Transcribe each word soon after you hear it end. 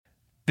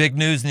Big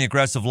news in the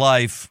aggressive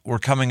life. We're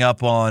coming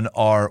up on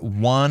our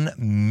 1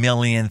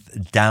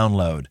 millionth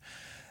download.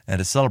 And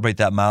to celebrate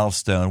that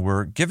milestone,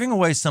 we're giving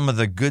away some of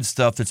the good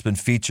stuff that's been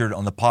featured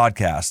on the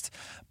podcast.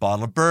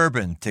 Bottle of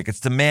bourbon,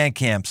 tickets to man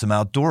camp, some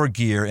outdoor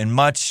gear, and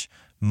much,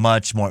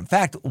 much more. In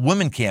fact,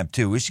 women camp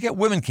too. We should get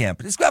women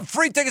camp. It's got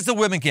free tickets to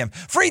women camp,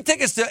 free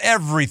tickets to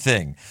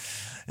everything.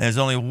 And there's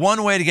only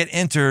one way to get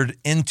entered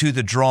into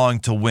the drawing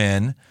to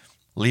win.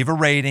 Leave a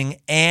rating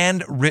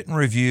and written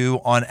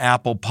review on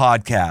Apple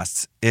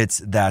Podcasts. It's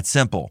that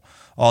simple.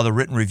 All the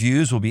written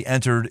reviews will be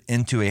entered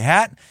into a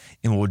hat,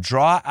 and we'll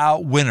draw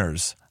out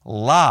winners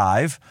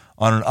live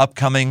on an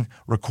upcoming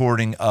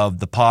recording of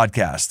the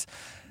podcast.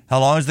 How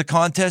long is the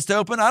contest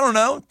open? I don't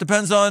know.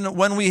 Depends on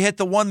when we hit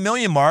the 1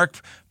 million mark,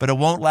 but it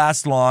won't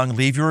last long.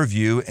 Leave your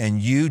review, and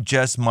you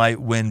just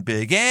might win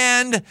big,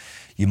 and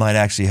you might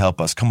actually help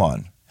us. Come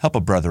on, help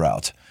a brother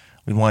out.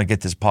 We want to get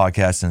this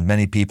podcast in as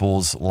many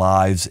people's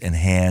lives and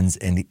hands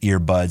and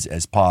earbuds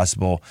as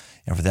possible.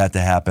 And for that to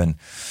happen,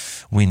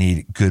 we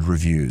need good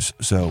reviews.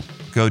 So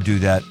go do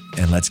that,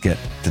 and let's get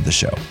to the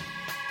show.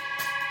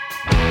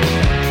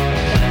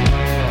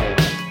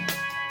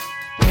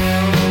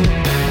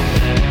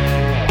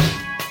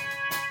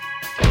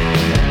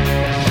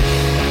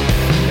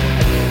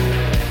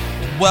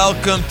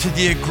 Welcome to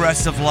the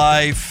aggressive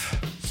life.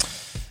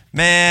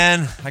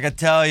 Man, I got to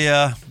tell you,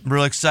 I'm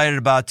really excited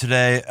about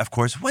today. Of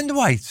course, when do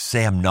I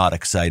say I'm not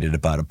excited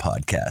about a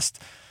podcast?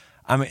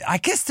 I mean, I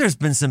guess there's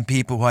been some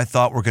people who I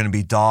thought were going to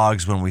be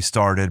dogs when we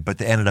started, but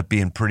they ended up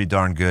being pretty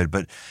darn good.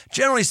 But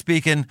generally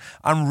speaking,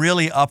 I'm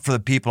really up for the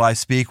people I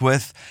speak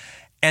with.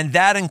 And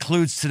that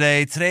includes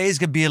today. Today's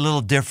going to be a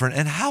little different.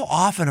 And how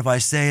often have I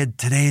said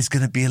today's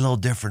going to be a little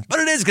different? But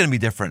it is going to be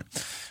different.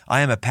 I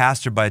am a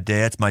pastor by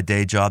day. That's my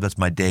day job. That's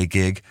my day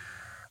gig.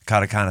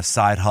 Kind of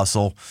side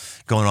hustle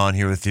going on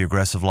here with the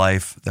aggressive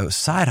life. The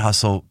side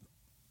hustle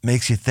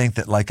makes you think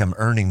that like I'm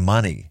earning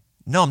money.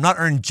 No, I'm not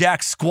earning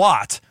jack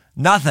squat.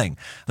 Nothing.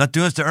 I'm not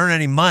doing this to earn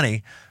any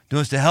money. I'm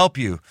doing this to help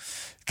you,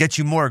 get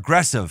you more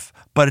aggressive.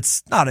 But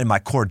it's not in my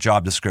core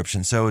job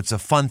description, so it's a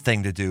fun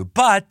thing to do.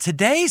 But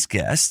today's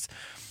guest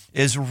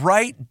is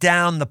right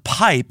down the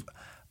pipe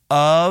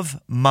of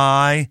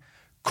my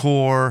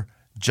core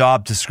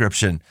job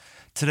description.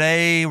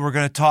 Today, we're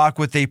going to talk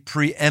with a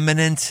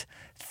preeminent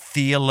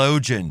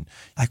theologian.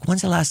 Like,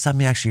 when's the last time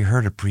you actually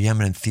heard a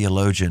preeminent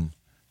theologian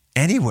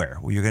anywhere?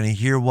 Well, you're going to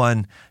hear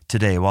one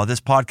today. While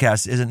this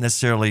podcast isn't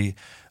necessarily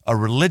a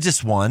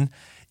religious one,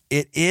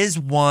 it is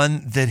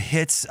one that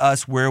hits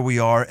us where we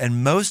are,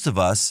 and most of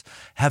us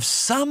have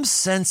some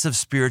sense of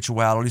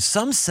spirituality,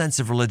 some sense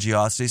of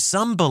religiosity,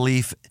 some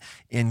belief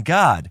in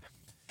God.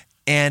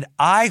 And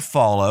I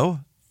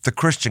follow the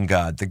Christian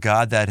God, the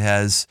God that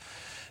has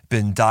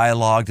been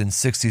dialogued in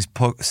 66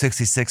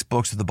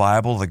 books of the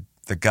Bible,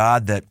 the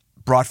God that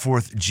brought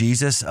forth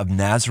Jesus of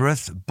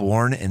Nazareth,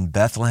 born in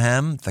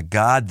Bethlehem, the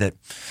God that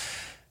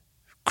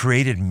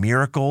created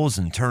miracles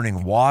and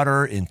turning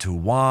water into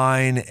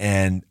wine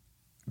and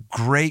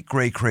great,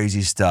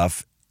 crazy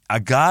stuff. A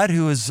God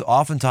who is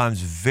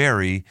oftentimes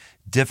very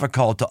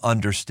difficult to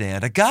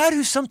understand. A God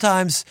who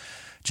sometimes,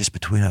 just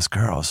between us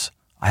girls,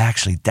 I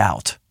actually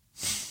doubt.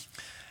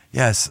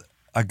 Yes,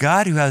 a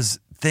God who has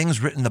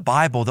things written in the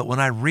Bible that when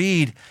I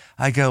read,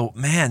 I go,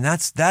 man,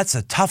 that's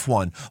a tough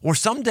one. Or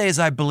some days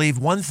I believe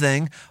one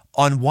thing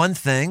on one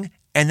thing,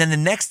 and then the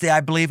next day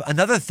I believe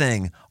another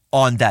thing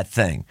on that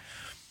thing,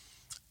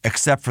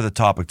 except for the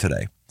topic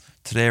today.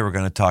 Today we're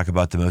going to talk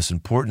about the most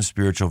important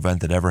spiritual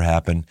event that ever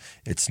happened.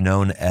 It's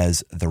known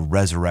as the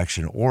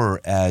resurrection,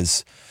 or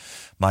as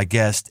my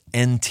guest,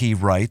 N.T.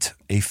 Wright,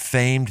 a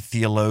famed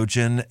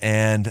theologian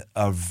and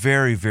a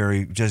very,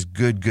 very just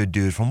good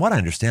dude. From what I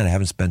understand, I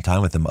haven't spent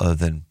time with him other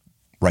than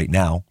right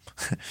now.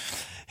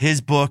 His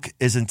book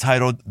is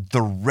entitled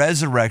The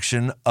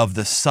Resurrection of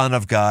the Son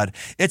of God.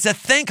 It's a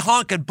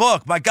think-honking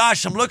book. My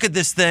gosh, I'm looking at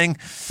this thing.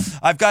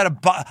 I've got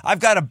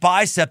a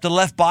bicep, the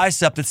left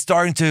bicep, that's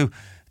starting to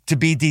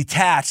be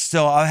detached.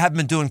 So I haven't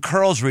been doing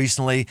curls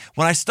recently.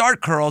 When I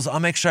start curls, I'll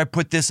make sure I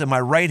put this in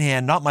my right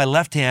hand, not my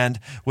left hand,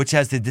 which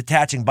has the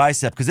detaching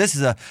bicep, because this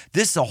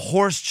is a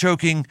horse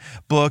choking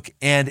book,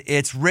 and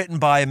it's written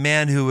by a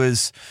man who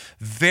is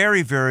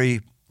very,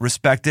 very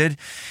respected.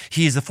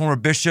 He is the former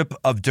Bishop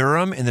of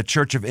Durham in the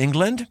Church of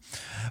England.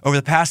 Over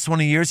the past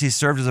 20 years, he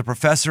served as a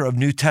professor of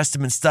New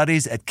Testament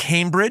studies at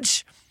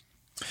Cambridge.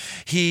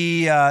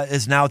 He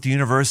is now at the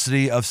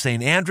University of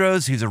St.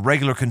 Andrews. He's a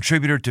regular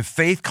contributor to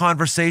Faith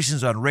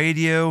Conversations on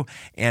radio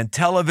and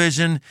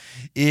television.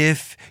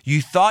 If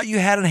you thought you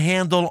had a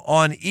handle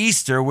on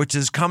Easter, which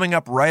is coming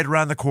up right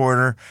around the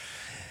corner,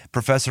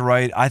 Professor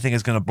Wright, I think,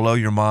 is going to blow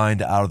your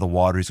mind out of the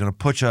water. He's going to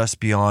push us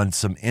beyond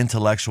some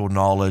intellectual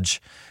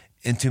knowledge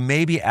into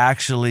maybe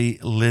actually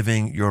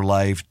living your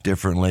life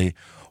differently.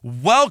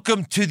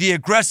 Welcome to the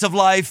aggressive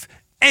life,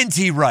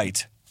 N.T.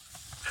 Wright.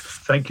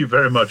 Thank you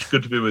very much.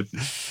 Good to be with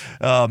you.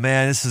 Oh,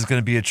 man, this is going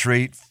to be a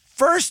treat.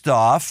 First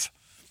off,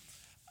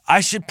 I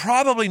should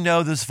probably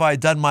know this if I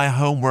had done my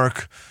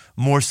homework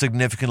more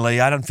significantly,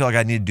 I don't feel like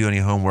I need to do any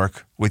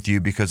homework with you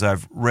because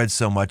I've read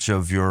so much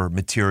of your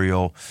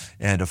material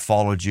and have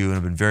followed you and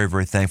have been very,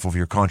 very thankful for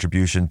your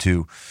contribution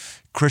to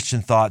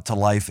Christian thought, to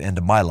life, and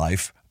to my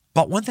life.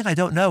 But one thing I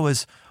don't know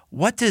is,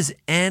 what does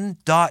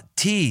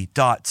N.T.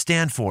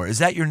 stand for? Is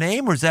that your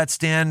name, or does that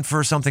stand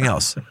for something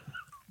else?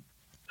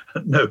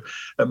 No,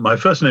 my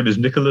first name is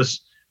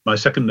Nicholas. My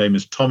second name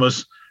is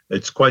Thomas.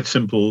 It's quite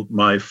simple.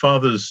 My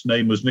father's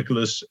name was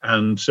Nicholas,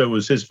 and so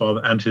was his father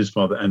and his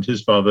father and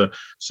his father.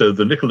 So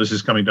the Nicholas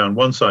is coming down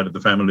one side of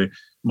the family.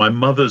 My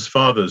mother's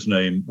father's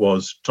name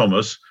was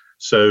Thomas.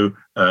 So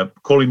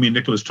calling me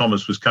Nicholas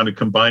Thomas was kind of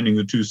combining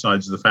the two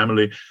sides of the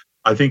family.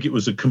 I think it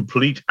was a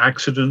complete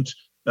accident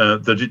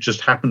that it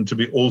just happened to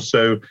be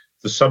also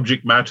the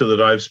subject matter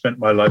that I've spent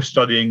my life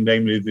studying,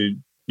 namely the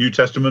New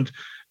Testament.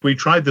 We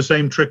tried the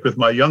same trick with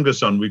my younger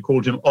son. We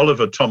called him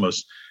Oliver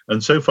Thomas.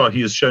 And so far,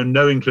 he has shown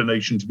no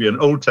inclination to be an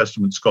Old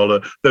Testament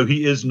scholar, though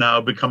he is now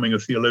becoming a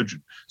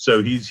theologian.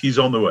 So he's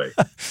on the way.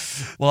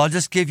 Well, I'll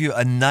just give you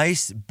a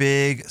nice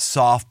big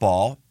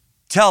softball.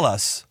 Tell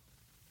us,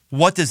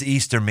 what does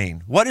Easter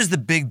mean? What is the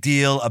big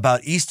deal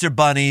about Easter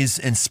bunnies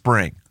in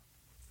spring?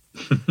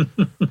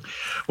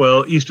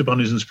 Well, Easter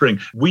bunnies in spring.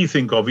 We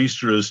think of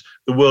Easter as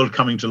the world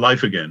coming to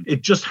life again.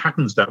 It just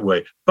happens that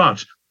way.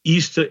 But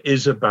Easter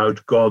is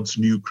about God's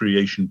new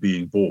creation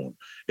being born.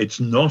 It's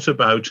not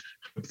about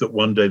that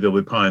one day there'll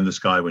be pie in the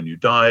sky when you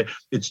die.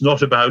 It's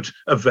not about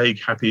a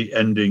vague happy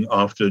ending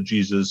after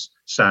Jesus'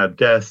 sad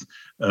death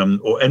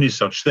or any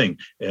such thing.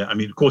 I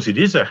mean, of course, it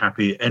is a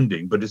happy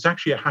ending, but it's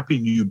actually a happy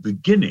new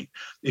beginning.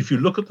 If you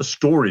look at the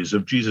stories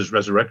of Jesus'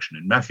 resurrection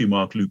in Matthew,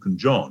 Mark, Luke, and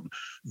John,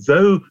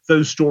 though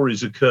those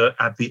stories occur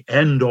at the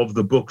end of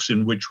the books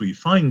in which we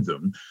find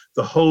them,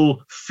 the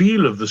whole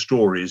feel of the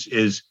stories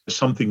is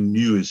something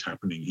new is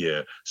happening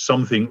here,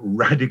 something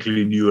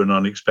radically new and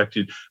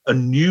unexpected. A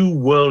new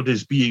world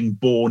is being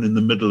born in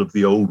the middle of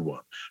the old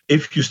one.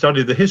 If you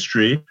study the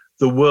history,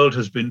 the world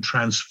has been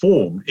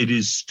transformed. It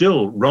is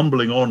still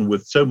rumbling on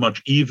with so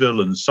much evil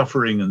and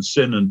suffering and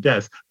sin and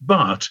death,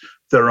 but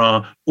there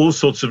are all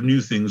sorts of new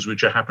things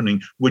which are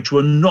happening which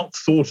were not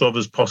thought of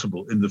as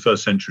possible in the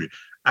first century.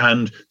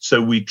 And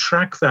so we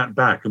track that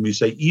back and we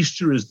say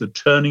Easter is the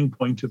turning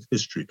point of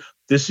history.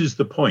 This is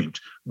the point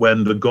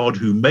when the God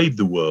who made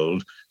the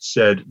world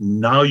said,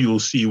 now you'll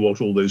see what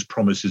all those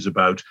promises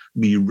about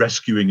me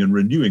rescuing and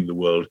renewing the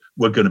world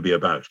were going to be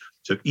about.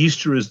 So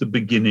Easter is the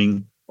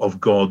beginning of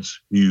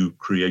God's new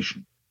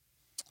creation.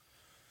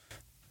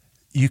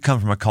 You come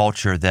from a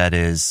culture that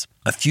is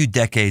a few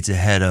decades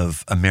ahead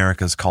of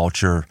America's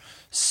culture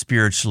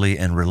spiritually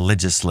and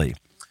religiously.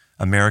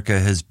 America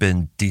has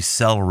been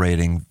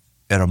decelerating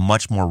at a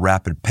much more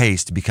rapid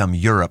pace to become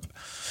Europe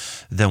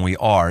than we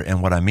are.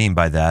 And what I mean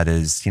by that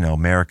is,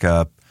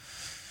 America,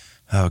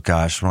 oh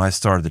gosh, when I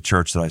started the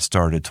church that I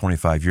started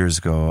 25 years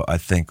ago, I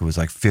think it was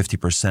like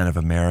 50% of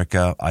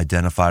America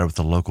identified with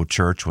the local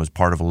church, was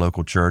part of a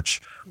local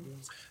church.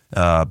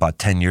 About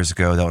 10 years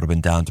ago, that would have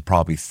been down to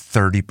probably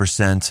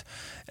 30%.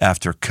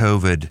 After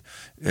COVID,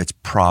 it's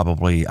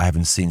probably, I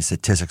haven't seen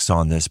statistics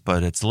on this,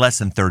 but it's less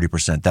than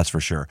 30%, that's for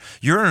sure.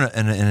 You're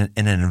in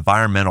an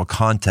environmental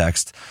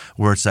context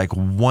where it's like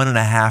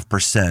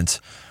 1.5%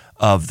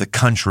 of the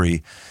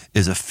country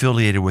is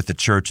affiliated with the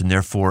church and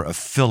therefore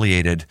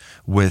affiliated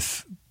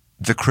with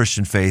the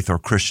Christian faith or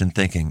Christian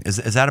thinking. Is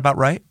that about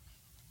right?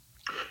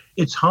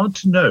 It's hard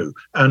to know.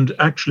 And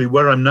actually,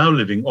 where I'm now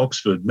living,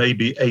 Oxford, may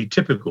be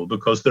atypical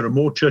because there are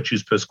more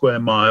churches per square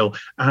mile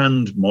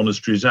and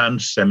monasteries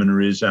and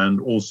seminaries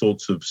and all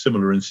sorts of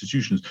similar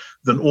institutions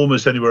than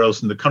almost anywhere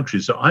else in the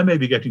country. So I may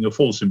be getting a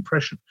false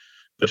impression.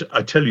 But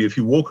I tell you, if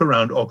you walk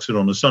around Oxford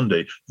on a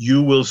Sunday,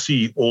 you will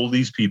see all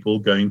these people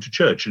going to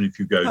church. And if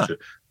you go to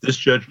this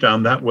church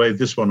down that way,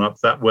 this one up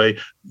that way,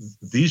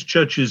 these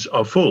churches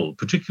are full,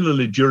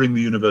 particularly during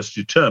the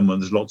university term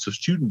when there's lots of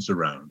students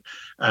around.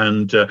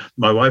 And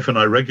my wife and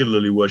I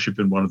regularly worship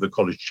in one of the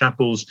college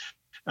chapels.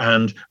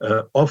 And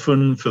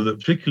often,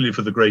 particularly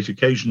for the great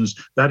occasions,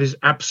 that is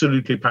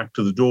absolutely packed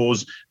to the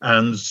doors,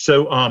 and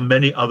so are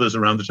many others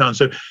around the town.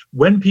 So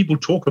when people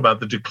talk about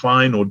the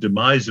decline or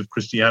demise of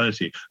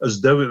Christianity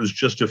as though it was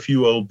just a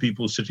few old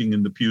people sitting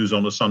in the pews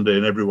on a Sunday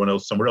and everyone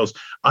else somewhere else,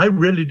 I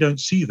really don't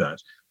see that.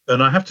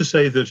 And I have to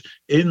say that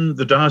in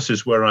the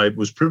diocese where I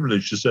was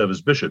privileged to serve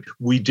as bishop,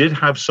 we did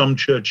have some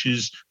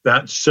churches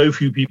that so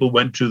few people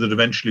went to that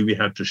eventually we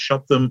had to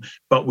shut them.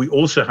 But we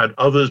also had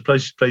other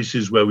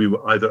places where we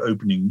were either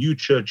opening new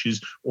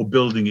churches or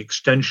building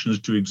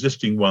extensions to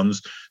existing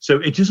ones. So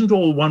it isn't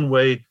all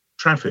one-way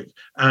traffic.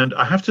 And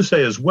I have to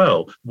say as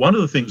well, one of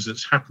the things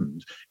that's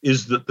happened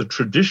is that the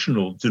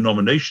traditional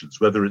denominations,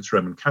 whether it's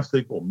Roman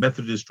Catholic or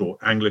Methodist or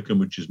Anglican,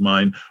 which is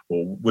mine,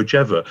 or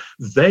whichever,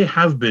 they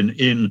have been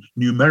in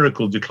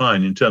numerical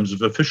decline in terms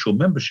of official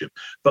membership.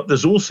 But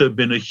there's also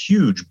been a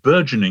huge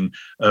burgeoning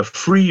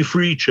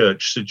free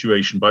church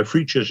situation. By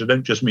free church, I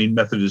don't just mean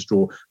Methodist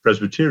or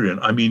Presbyterian.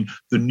 I mean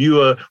the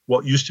newer,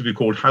 what used to be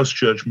called house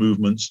church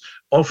movements.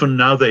 Often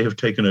now they have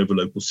taken over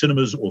local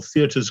cinemas or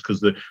theaters because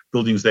the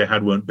buildings they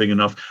had weren't big doing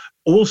enough.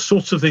 All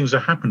sorts of things are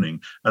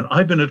happening. And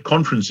I've been at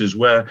conferences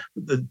where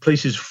the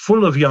place is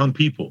full of young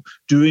people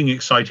doing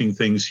exciting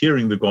things,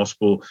 hearing the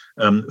gospel,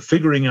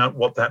 figuring out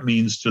what that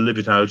means to live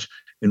it out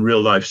in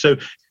real life. So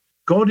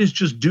God is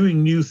just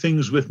doing new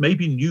things with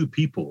maybe new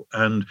people.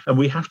 And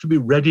we have to be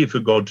ready for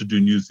God to do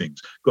new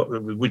things,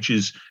 which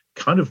is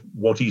kind of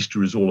what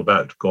Easter is all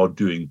about, God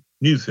doing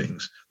new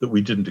things that we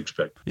didn't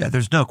expect. Yeah,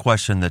 there's no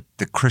question that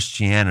the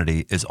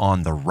Christianity is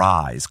on the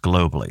rise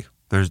globally.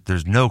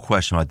 There's no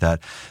question about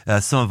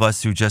that. Some of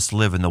us who just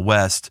live in the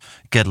West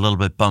get a little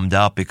bit bummed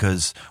out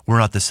because we're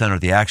not the center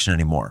of the action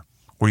anymore,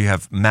 where you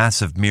have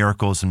massive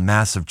miracles and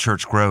massive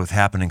church growth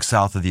happening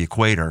south of the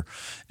equator.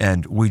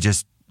 And we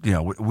just,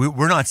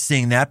 we're not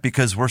seeing that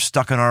because we're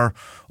stuck in our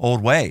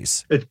old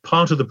ways.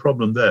 Part of the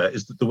problem there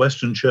is that the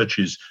Western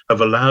churches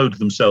have allowed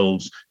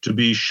themselves to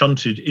be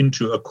shunted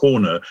into a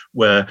corner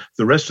where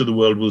the rest of the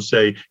world will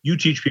say, you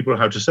teach people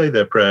how to say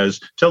their prayers,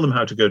 tell them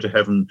how to go to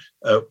heaven.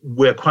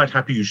 We're quite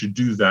happy you should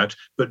do that,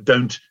 but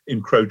don't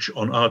encroach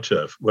on our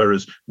turf.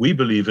 Whereas we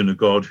believe in a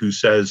God who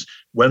says,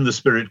 when the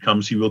Spirit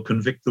comes, he will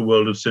convict the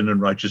world of sin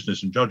and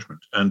righteousness and judgment.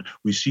 And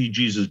we see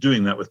Jesus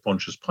doing that with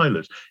Pontius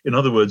Pilate. In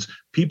other words,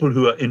 people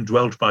who are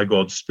indwelt by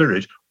God's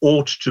Spirit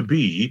ought to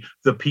be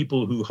the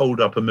people who hold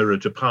up a mirror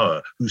to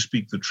power, who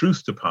speak the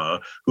truth to power,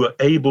 who are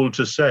able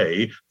to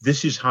say,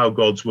 this is how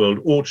God's world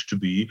ought to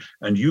be,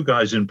 and you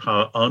guys in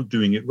power aren't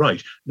doing it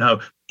right. Now,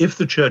 if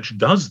the church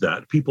does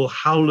that, people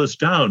howl us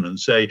down and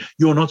say,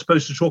 you're not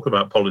supposed to talk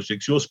about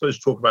politics, you're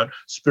supposed to talk about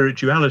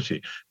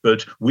spirituality.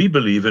 But we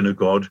believe in a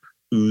God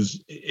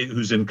whose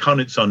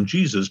incarnate son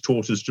Jesus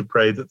taught us to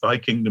pray that thy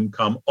kingdom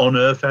come on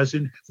earth as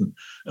in heaven.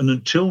 And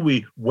until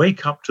we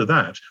wake up to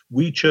that,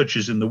 we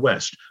churches in the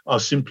West are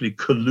simply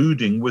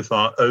colluding with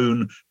our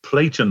own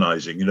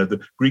Platonizing. The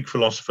Greek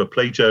philosopher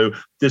Plato,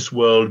 this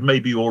world may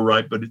be all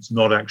right, but it's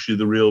not actually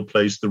the real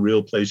place. The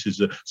real place is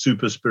a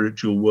super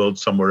spiritual world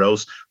somewhere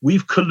else.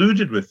 We've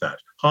colluded with that.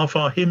 Half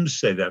our hymns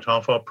say that,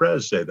 half our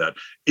prayers say that.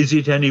 Is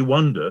it any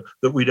wonder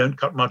that we don't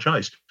cut much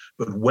ice?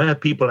 But where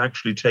people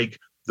actually take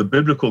the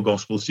biblical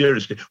gospel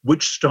seriously,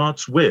 which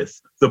starts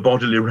with the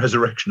bodily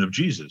resurrection of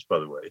Jesus, by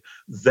the way,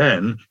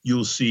 then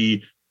you'll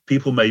see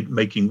people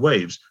making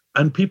waves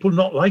and people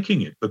not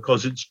liking it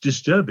because it's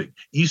disturbing.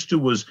 Easter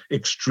was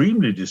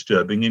extremely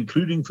disturbing,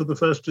 including for the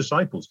first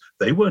disciples.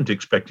 They weren't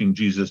expecting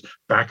Jesus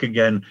back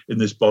again in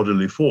this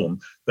bodily form.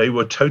 They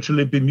were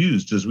totally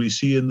bemused, as we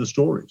see in the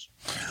stories.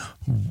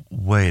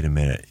 Wait a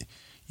minute.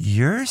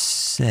 You're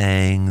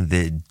saying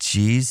that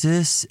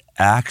Jesus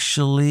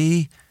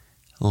actually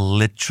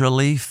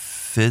literally,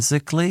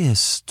 physically,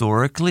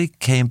 historically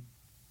came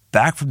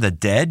back from the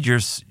dead?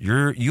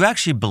 You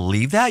actually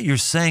believe that? You're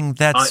saying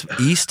that's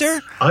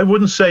Easter? I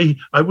wouldn't say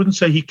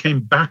he came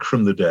back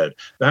from the dead.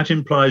 That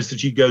implies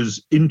that he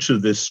goes into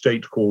this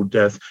state called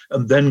death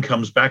and then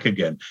comes back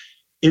again.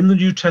 In the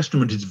New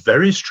Testament, it's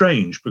very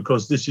strange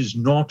because this is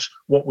not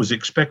what was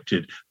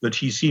expected, that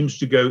he seems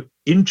to go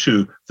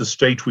into the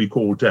state we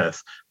call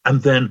death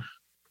and then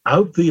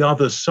out the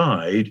other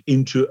side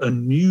into a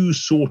new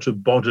sort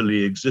of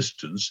bodily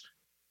existence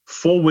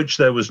for which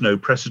there was no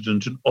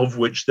precedent and of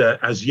which there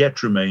as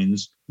yet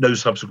remains no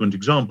subsequent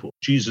example.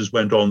 Jesus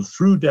went on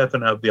through death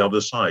and out the other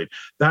side.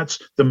 That's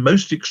the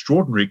most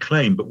extraordinary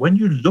claim. But when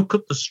you look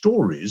at the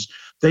stories,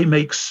 they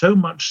make so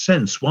much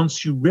sense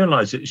once you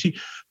realize it. You see,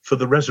 for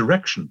the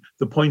resurrection,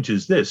 the point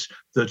is this,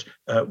 that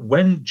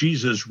when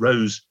Jesus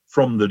rose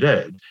from the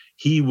dead,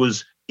 he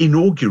was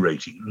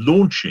inaugurating,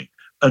 launching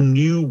a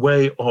new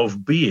way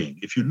of being.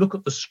 If you look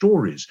at the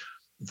stories,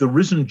 the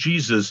risen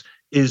Jesus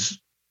is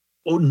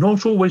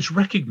not always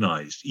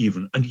recognized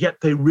even, and yet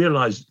they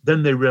realize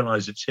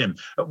it's him.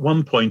 At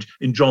one point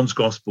in John's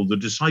gospel, the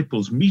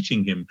disciples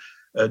meeting him,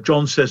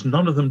 John says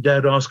none of them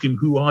dared ask him,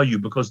 who are you?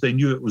 Because they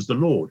knew it was the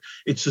Lord.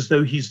 It's as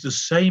though he's the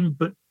same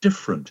but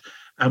different.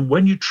 And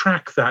when you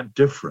track that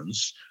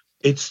difference,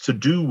 it's to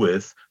do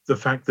with the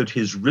fact that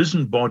his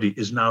risen body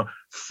is now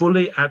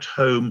fully at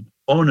home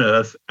on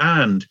earth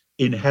and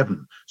in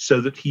heaven, so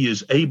that he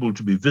is able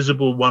to be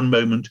visible one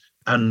moment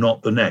and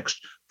not the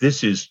next.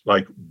 This is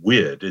like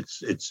weird.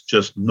 It's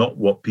just not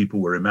what people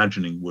were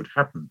imagining would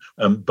happen.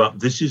 But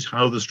this is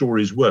how the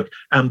stories work.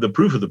 And the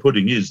proof of the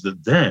pudding is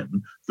that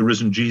then the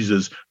risen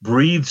Jesus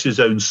breathes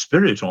his own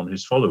spirit on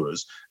his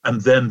followers,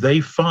 and then they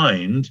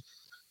find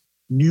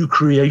new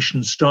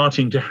creation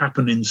starting to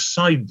happen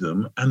inside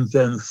them and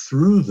then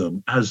through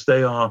them as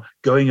they are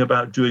going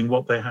about doing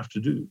what they have to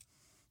do.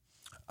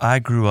 I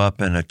grew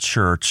up in a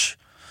church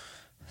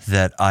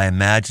that I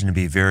imagine to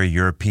be very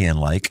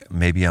European-like.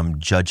 Maybe I'm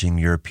judging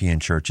European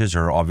churches,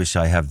 or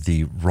obviously I have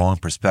the wrong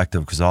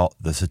perspective because all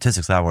the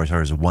statistics I always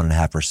heard is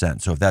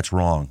 1.5%. So if that's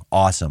wrong,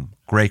 awesome,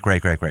 great.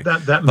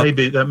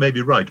 That may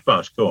be right,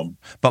 but go on.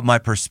 But my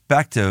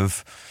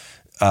perspective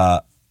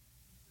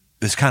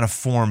is kind of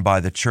formed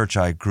by the church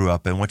I grew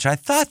up in, which I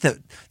thought that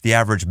the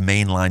average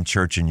mainline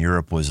church in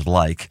Europe was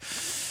like.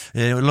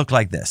 It would look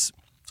like this.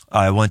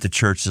 I went to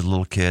church as a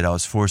little kid. I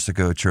was forced to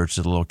go to church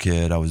as a little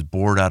kid. I was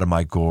bored out of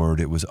my gourd.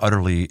 It was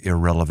utterly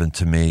irrelevant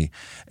to me.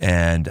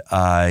 And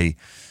I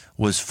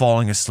was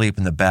falling asleep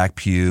in the back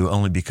pew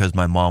only because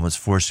my mom was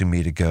forcing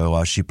me to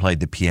go. She played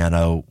the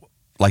piano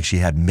like she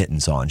had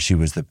mittens on. She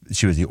was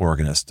the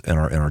organist in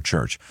our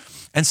church.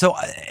 And so,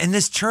 and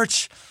this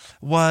church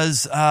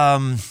was,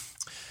 some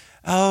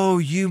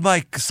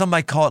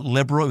might call it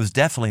liberal. It was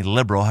definitely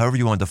liberal. However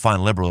you want to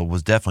define liberal, it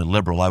was definitely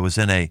liberal. I was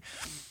in a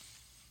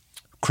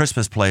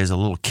Christmas play as a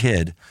little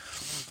kid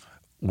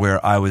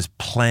where I was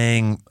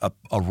playing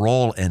a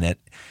role in it.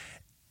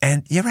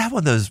 And you ever have one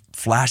of those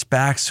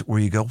flashbacks where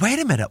you go, wait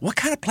a minute, what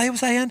kind of play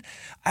was I in?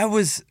 I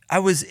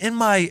was in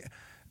my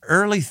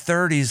early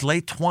 30s,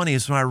 late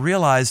 20s when I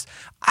realized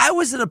I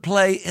was in a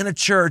play in a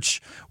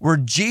church where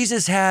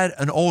Jesus had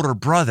an older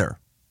brother.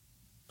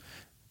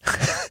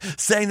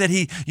 Saying that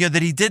he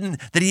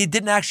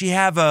didn't actually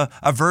have a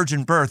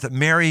virgin birth, that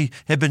Mary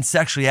had been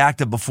sexually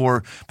active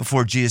before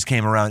Jesus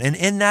came around. And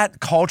in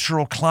that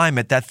cultural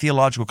climate, that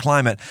theological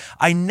climate,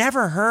 I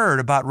never heard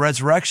about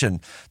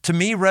resurrection. To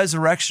me,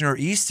 resurrection or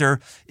Easter,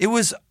 it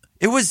was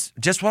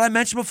just what I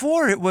mentioned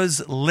before. It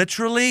was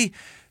literally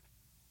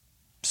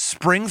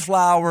spring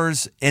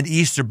flowers and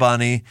Easter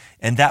bunny,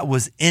 and that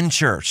was in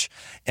church.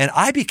 And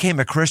I became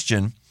a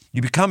Christian.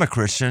 You become a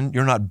Christian.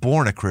 You're not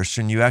born a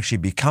Christian. You actually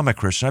become a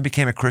Christian. I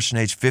became a Christian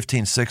age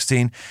 15,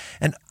 16.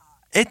 And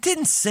it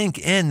didn't sink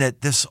in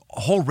that this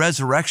whole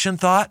resurrection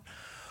thought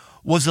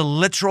was a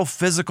literal,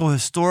 physical,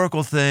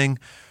 historical thing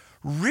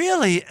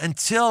really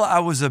until I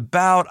was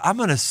about, I'm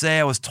going to say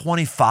I was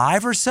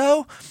 25 or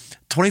so,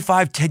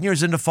 25, 10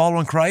 years into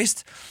following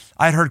Christ.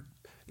 I'd heard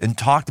and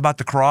talked about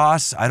the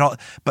cross.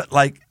 But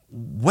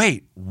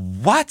wait,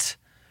 what?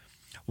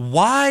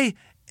 Why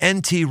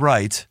N.T.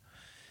 Wright?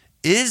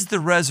 Is the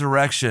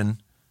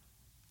resurrection,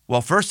 well,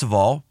 first of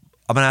all,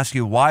 I'm going to ask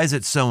you, why is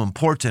it so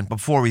important?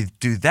 Before we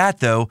do that,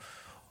 though,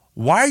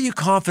 why are you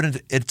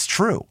confident it's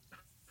true?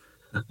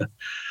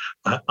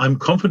 I'm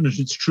confident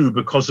it's true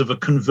because of a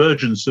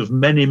convergence of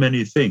many,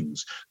 many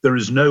things. There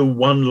is no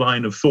one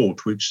line of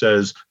thought which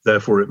says,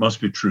 therefore, it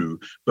must be true.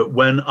 But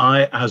when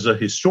I, as a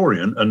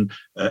historian, and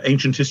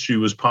ancient history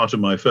was part of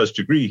my first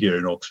degree here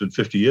in Oxford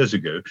 50 years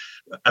ago,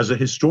 as a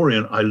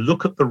historian, I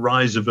look at the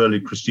rise of early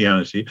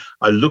Christianity.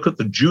 I look at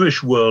the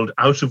Jewish world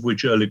out of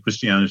which early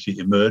Christianity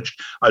emerged.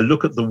 I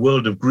look at the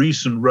world of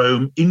Greece and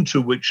Rome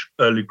into which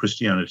early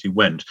Christianity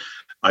went.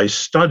 I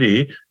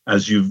study,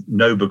 as you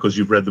know because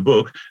you've read the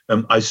book,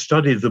 I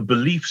study the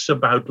beliefs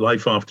about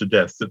life after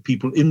death that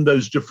people in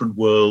those different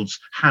worlds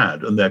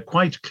had, and they're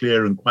quite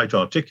clear and quite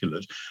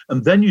articulate.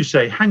 And then you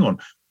say, hang on,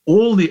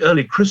 all the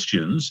early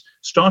Christians,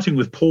 starting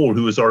with Paul,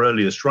 who was our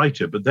earliest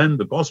writer, but then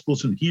the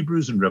Gospels and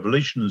Hebrews and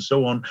Revelation and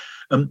so on,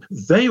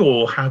 they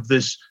all have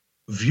this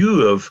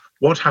view of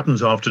what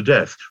happens after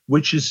death,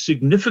 which is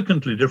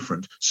significantly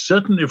different,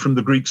 certainly from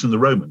the Greeks and the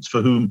Romans,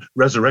 for whom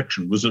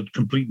resurrection was a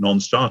complete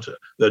non-starter.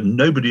 That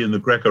nobody in the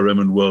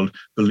Greco-Roman world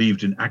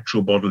believed in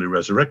actual bodily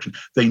resurrection.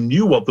 They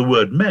knew what the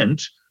word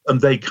meant,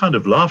 and they kind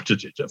of laughed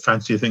at it,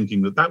 fancy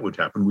thinking that would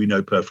happen. We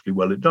know perfectly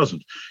well it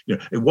doesn't.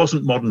 It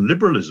wasn't modern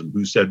liberalism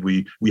who said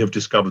we have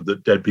discovered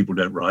that dead people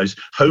don't rise.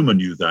 Homer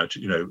knew that.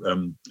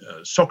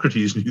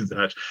 Socrates knew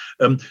that.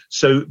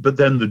 But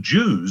then the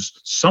Jews,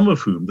 some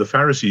of whom, the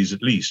Pharisees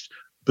at least,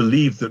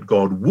 believed that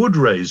God would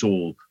raise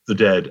all the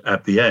dead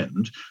at the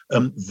end.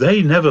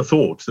 They never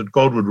thought that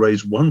God would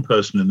raise one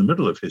person in the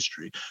middle of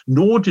history,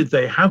 nor did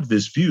they have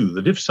this view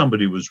that if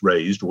somebody was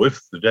raised, or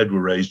if the dead were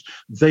raised,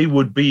 they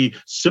would be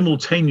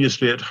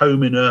simultaneously at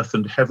home in earth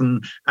and heaven,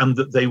 and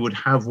that they would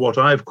have what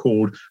I've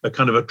called a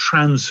kind of a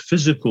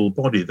trans-physical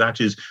body. That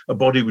is, a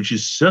body which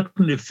is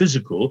certainly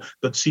physical,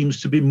 but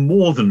seems to be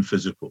more than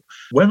physical.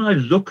 When I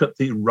look at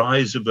the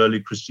rise of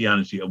early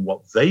Christianity and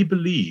what they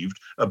believed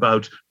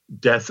about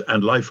death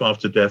and life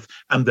after death,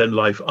 and then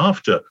life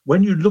after,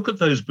 when you look at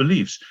those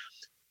beliefs,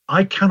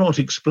 I cannot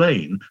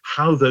explain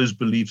how those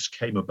beliefs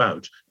came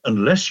about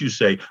unless you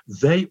say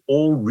they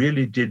all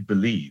really did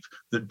believe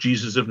that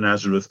Jesus of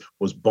Nazareth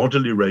was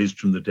bodily raised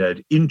from the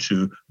dead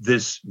into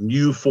this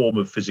new form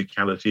of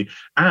physicality.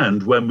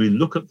 And when we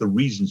look at the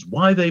reasons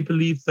why they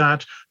believe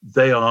that,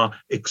 they are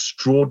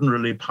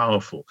extraordinarily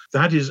powerful.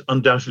 That is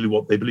undoubtedly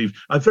what they believe.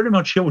 I very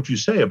much hear what you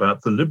say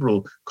about the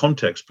liberal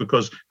context,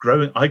 because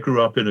I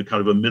grew up in a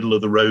kind of a middle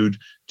of the road,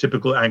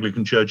 typical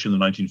Anglican church in the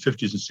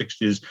 1950s and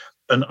 60s.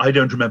 And I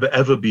don't remember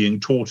ever being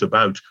taught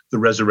about the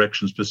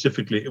resurrection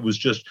specifically. It was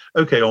just,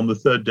 okay, on the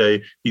third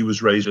day, he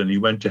was raised and he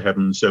went to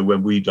heaven. So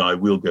when we die,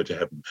 we'll go to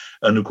heaven.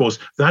 And of course,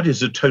 that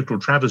is a total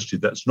travesty.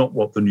 That's not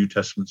what the New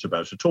Testament's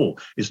about at all.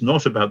 It's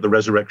not about the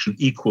resurrection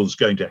equals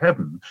going to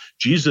heaven.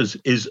 Jesus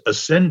is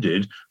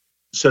ascended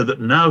so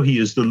that now he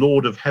is the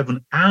Lord of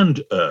heaven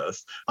and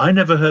earth. I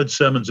never heard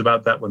sermons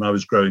about that when I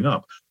was growing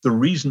up. The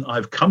reason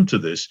I've come to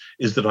this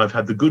is that I've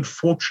had the good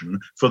fortune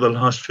for the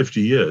last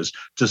 50 years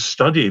to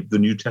study the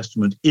New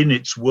Testament in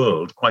its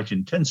world quite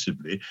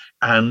intensively,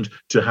 and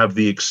to have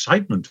the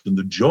excitement and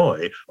the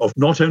joy of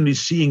not only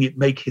seeing it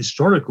make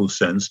historical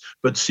sense,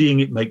 but seeing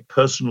it make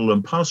personal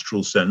and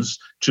pastoral sense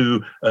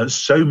to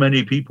so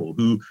many people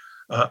who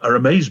are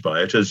amazed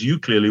by it, as you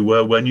clearly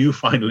were when you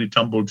finally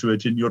tumbled to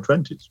it in your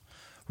 20s.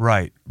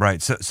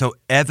 Right. So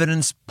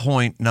evidence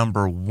point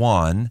number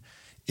one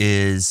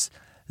is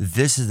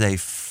this is a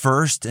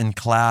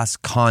first-in-class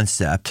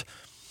concept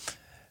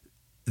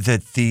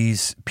that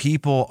these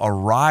people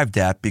arrived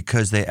at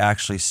because they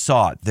actually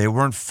saw it. They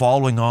weren't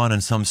following on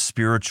in some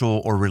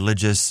spiritual or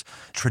religious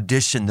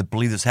tradition that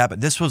believed this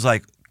happened. This was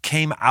like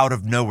came out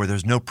of nowhere.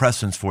 There's no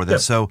precedence for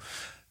this. Yeah. So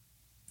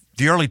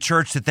the early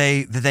church that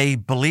they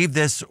believed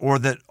this, or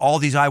that all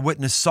these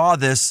eyewitnesses saw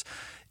this,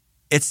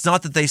 it's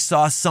not that they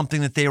saw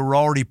something that they were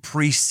already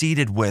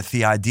preceded with,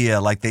 the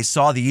idea, like they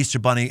saw the Easter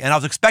Bunny, and I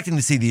was expecting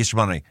to see the Easter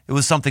Bunny. It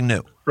was something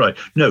new. Right.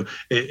 No,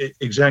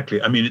 exactly.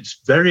 I mean,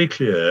 it's very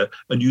clear,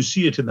 and you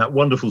see it in that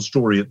wonderful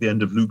story at the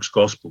end of Luke's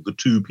gospel, the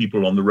two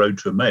people on the road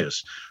to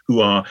Emmaus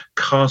who are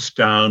cast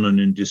down and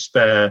in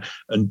despair,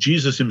 and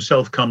Jesus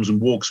himself comes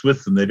and walks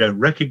with them. They don't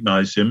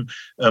recognize him,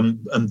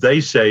 and they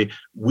say,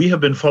 "We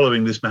have been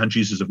following this man,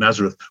 Jesus of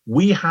Nazareth.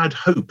 We had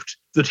hoped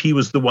that he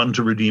was the one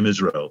to redeem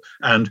Israel,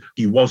 and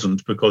he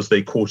wasn't, because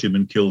they caught him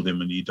and killed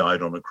him and he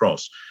died on a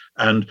cross."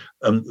 And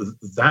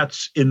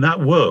that's in that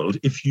world,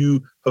 if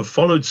you have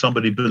followed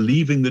somebody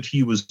believing that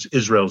he was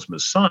Israel's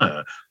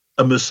Messiah,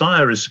 a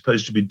Messiah is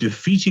supposed to be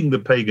defeating the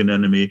pagan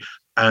enemy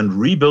and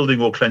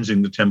rebuilding or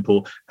cleansing the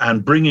temple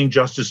and bringing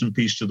justice and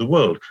peace to the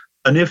world.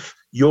 And if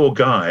your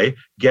guy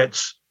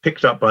gets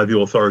picked up by the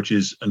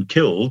authorities and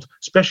killed,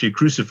 especially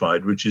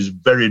crucified, which is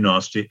very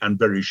nasty and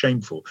very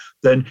shameful,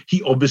 then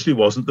he obviously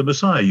wasn't the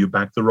Messiah. You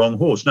backed the wrong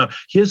horse. Now,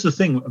 here's the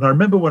thing, and I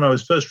remember when I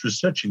was first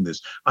researching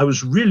this, I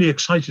was really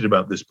excited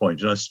about this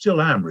point, and I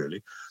still am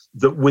really,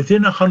 that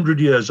within 100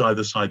 years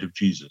either side of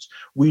Jesus,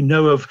 we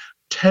know of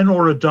 10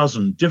 or a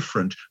dozen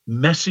different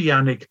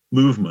messianic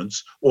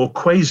movements or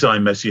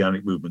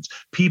quasi-messianic movements,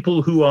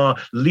 people who are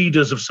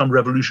leaders of some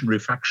revolutionary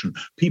faction,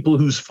 people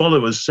whose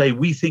followers say,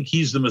 "We think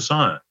he's the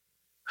Messiah."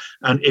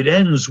 And it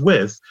ends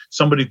with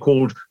somebody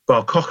called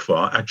Bar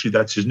Kokhba, actually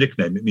that's his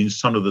nickname, it means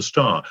son of the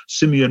star,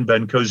 Simeon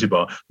ben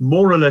Kozibar,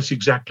 more or less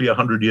exactly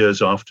 100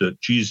 years after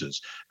Jesus.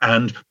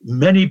 And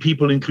many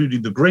people,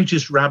 including the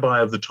greatest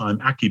rabbi of the time,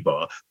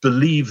 Akibar,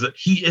 believe that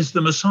he is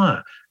the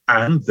Messiah.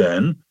 And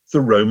then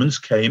the Romans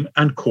came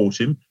and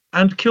caught him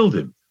and killed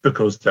him,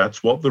 because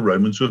that's what the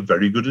Romans were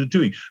very good at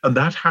doing. And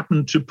that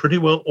happened to pretty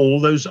well all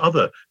those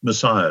other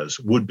messiahs,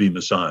 would-be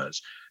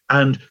messiahs.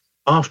 And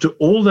after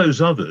all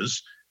those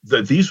others,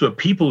 that these were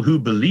people who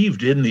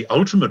believed in the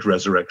ultimate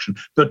resurrection,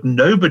 but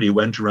nobody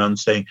went around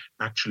saying,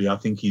 "Actually, I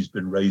think he's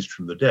been raised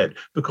from the dead,"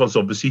 because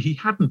obviously he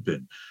hadn't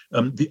been.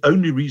 The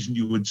only reason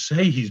you would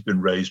say he's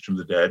been raised from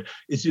the dead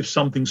is if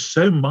something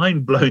so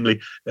mind-blowingly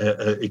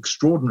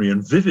extraordinary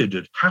and vivid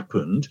had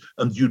happened,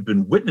 and you'd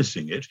been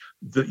witnessing it,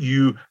 that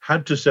you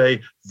had to say,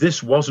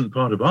 "This wasn't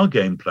part of our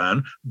game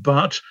plan,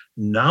 but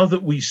now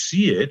that we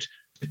see it,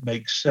 it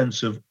makes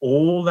sense of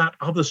all that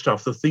other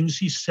stuff, the things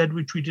he said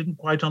which we didn't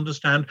quite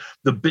understand,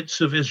 the bits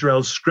of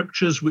Israel's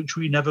scriptures which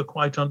we never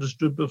quite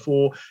understood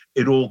before.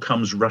 It all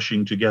comes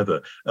rushing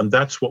together." And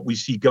that's what we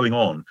see going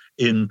on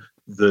in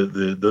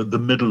the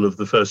middle of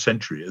the first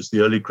century, as the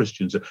early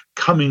Christians are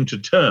coming to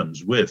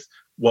terms with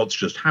what's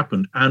just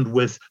happened and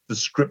with the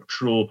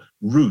scriptural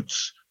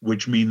roots,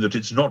 which mean that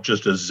it's not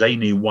just a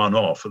zany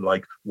one-off,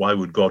 like, why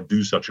would God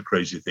do such a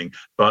crazy thing?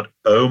 But,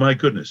 oh my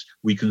goodness,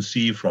 we can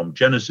see from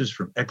Genesis,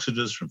 from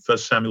Exodus, from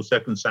 1 Samuel,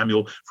 2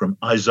 Samuel, from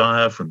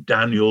Isaiah, from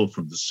Daniel,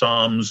 from the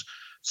Psalms,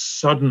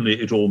 suddenly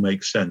it all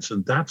makes sense.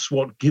 And that's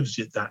what gives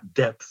it that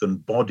depth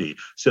and body,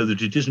 so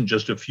that it isn't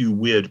just a few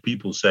weird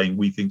people saying,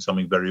 "We think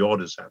something very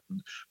odd has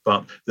happened,"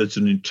 but that's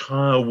an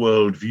entire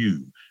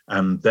worldview.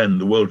 And then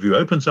the worldview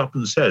opens up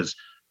and says,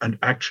 "And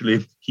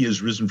actually, he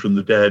has risen from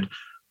the dead."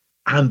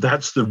 And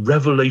that's the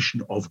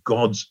revelation of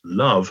God's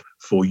love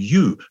for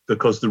you,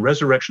 because the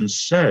resurrection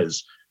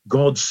says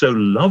God so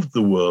loved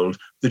the world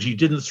that he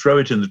didn't throw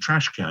it in the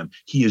trash can.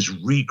 He is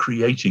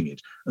recreating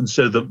it. And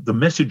so the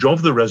message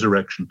of the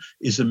resurrection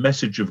is a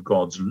message of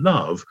God's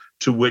love,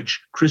 to which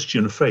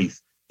Christian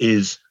faith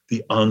is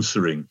the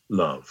answering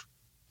love.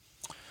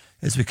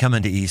 As we come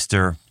into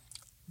Easter,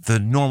 the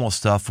normal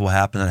stuff will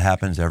happen that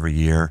happens every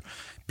year.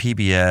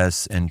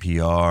 PBS,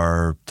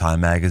 NPR,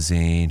 Time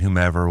Magazine,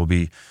 whomever will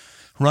be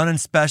running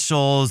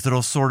specials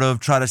that'll sort of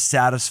try to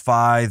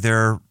satisfy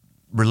their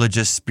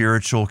religious,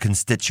 spiritual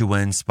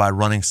constituents by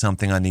running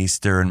something on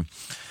Easter. And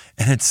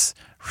it's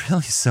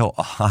really so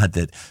odd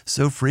that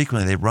so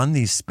frequently they run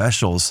these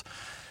specials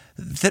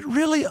that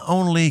really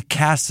only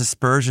cast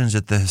aspersions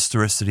at the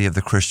historicity of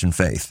the Christian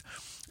faith.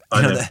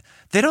 You know,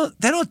 they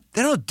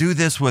don't do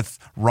this with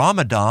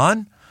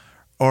Ramadan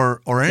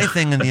or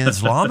anything in the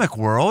Islamic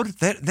world.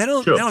 They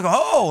don't go,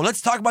 "Oh,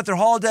 let's talk about their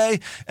holiday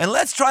and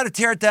let's try to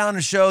tear it down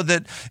and show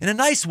that in a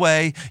nice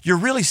way you're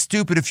really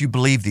stupid if you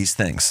believe these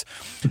things."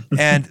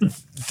 And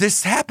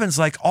this happens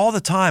like all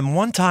the time.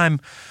 One time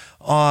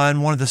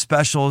on one of the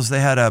specials,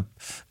 they had a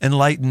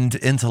enlightened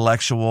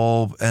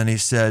intellectual, and he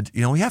said,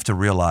 "We have to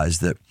realize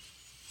that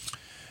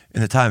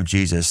in the time of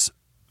Jesus,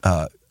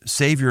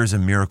 saviors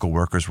and miracle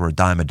workers were a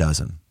dime a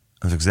dozen."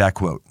 That was the exact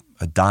quote,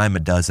 a dime a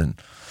dozen.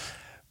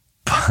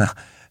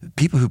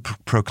 People who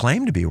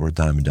proclaim to be were a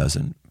dime a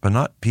dozen. but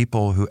not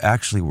people who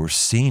actually were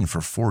seen for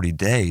 40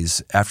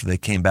 days after they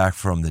came back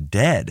from the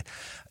dead.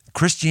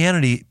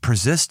 Christianity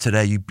persists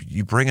today.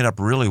 You bring it up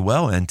really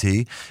well,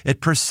 NT. It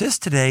persists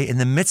today in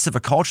the midst of a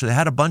culture that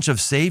had a bunch of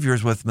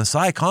saviors with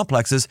Messiah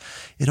complexes.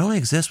 It only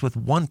exists with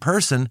one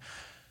person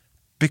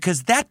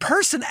because that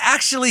person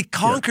actually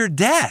conquered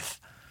death.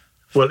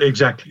 Well,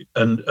 exactly.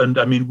 And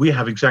I mean, we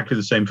have exactly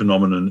the same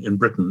phenomenon in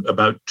Britain.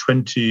 About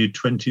 20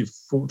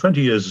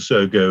 years or so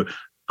ago,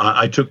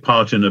 I took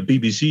part in a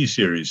BBC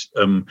series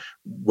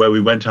where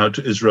we went out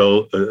to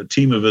Israel, a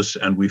team of us,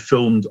 and we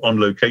filmed on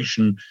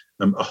location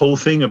a whole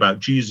thing about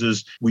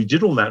Jesus. We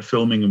did all that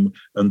filming,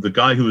 and the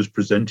guy who was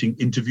presenting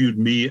interviewed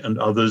me and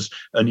others,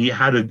 and he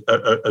had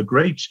a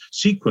great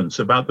sequence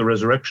about the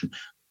resurrection.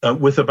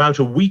 With about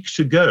a week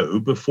to go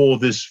before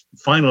this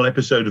final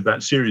episode of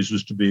that series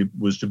was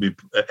to be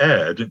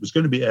aired, it was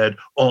going to be aired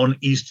on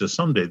Easter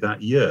Sunday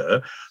that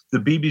year. The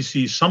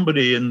BBC,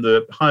 somebody in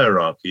the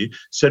hierarchy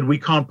said, we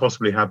can't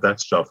possibly have that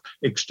stuff.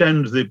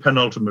 Extend the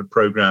penultimate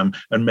program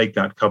and make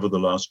that cover the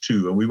last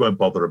two, and we won't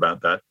bother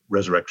about that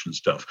resurrection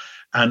stuff.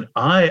 And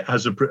I,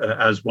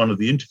 as one of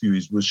the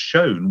interviewees, was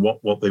shown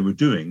what they were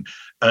doing.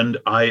 And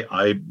I,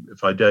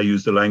 if I dare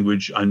use the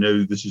language, I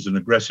know this is an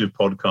aggressive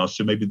podcast,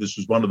 so maybe this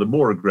was one of the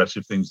more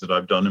aggressive things that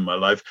I've done in my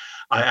life.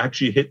 I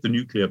actually hit the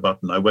nuclear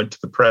button. I went to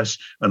the press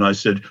and I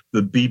said,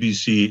 the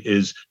BBC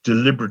is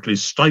deliberately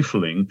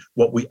stifling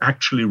what we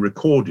actually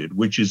recorded,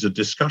 which is a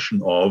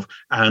discussion of,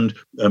 and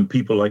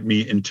people like me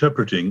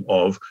interpreting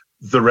of,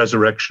 the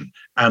resurrection.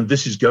 And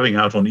this is going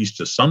out on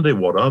Easter Sunday.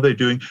 What are they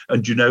doing?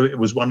 And it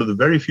was one of the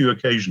very few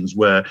occasions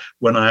where,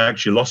 when I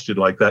actually lost it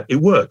like that, it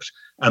worked.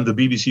 And the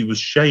BBC was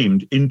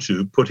shamed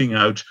into putting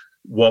out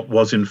what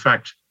was in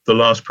fact the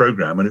last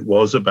program, and it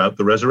was about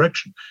the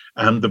resurrection.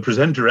 And the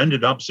presenter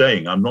ended up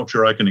saying, I'm not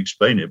sure I can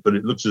explain it, but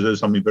it looks as though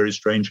something very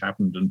strange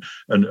happened,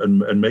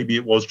 and maybe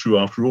it was true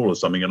after all or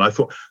something. And I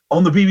thought,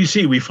 on the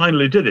BBC, we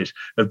finally did it,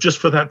 just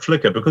for that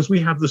flicker, because we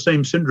have the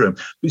same syndrome.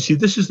 But you see,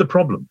 this is the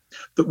problem,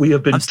 that we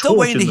have been I'm still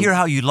waiting to hear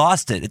how you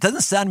lost it. It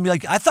doesn't sound to me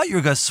like, I thought you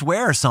were going to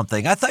swear or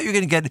something. I thought you were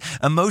going to get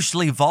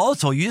emotionally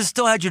volatile. You just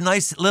still had your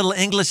nice little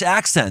English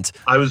accent.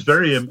 I was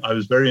very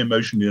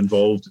emotionally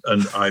involved,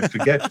 and I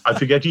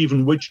forget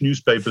even which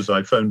newspapers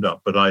I phoned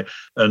up, but I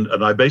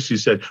basically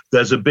said,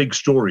 there's a big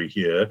story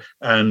here,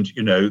 and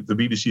the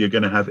BBC are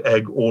going to have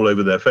egg all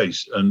over their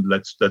face, and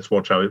let's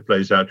watch how it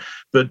plays out.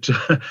 But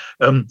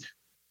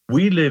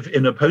we live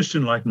in a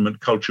post-Enlightenment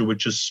culture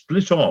which has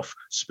split off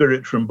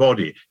spirit from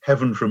body,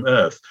 heaven from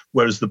earth,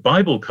 whereas the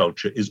Bible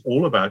culture is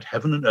all about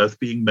heaven and earth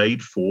being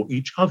made for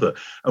each other.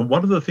 And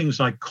one of the things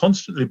I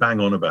constantly bang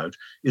on about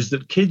is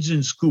that kids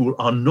in school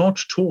are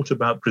not taught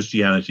about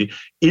Christianity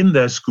in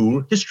their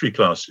school history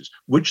classes,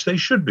 which they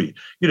should be.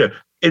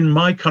 In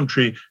my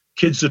country,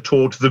 kids are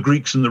taught the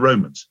Greeks and the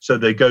Romans. So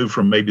they go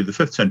from maybe the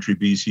 5th century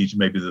BC to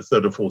maybe the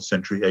 3rd or 4th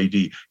century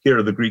AD. Here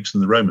are the Greeks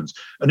and the Romans.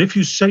 And if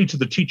you say to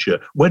the teacher,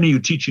 when are you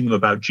teaching them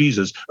about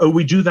Jesus? Oh,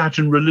 we do that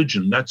in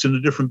religion. That's in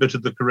a different bit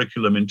of the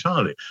curriculum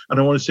entirely. And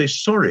I want to say,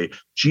 sorry,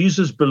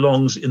 Jesus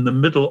belongs in the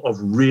middle of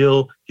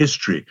real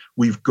history.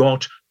 We've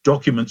got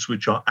documents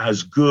which are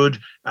as good,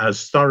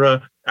 as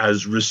thorough,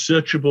 as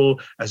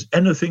researchable as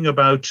anything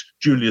about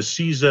Julius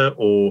Caesar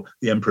or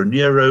the Emperor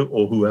Nero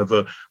or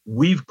whoever.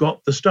 We've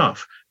got the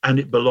stuff, and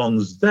it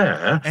belongs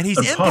there. And he's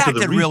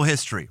impacted real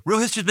history. Real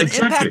history's been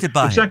impacted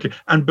by him. Exactly.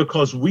 And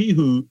because we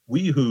who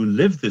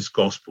live this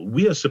gospel,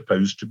 we are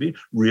supposed to be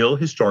real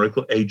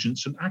historical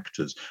agents and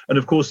actors. And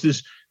of course,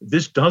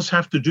 this does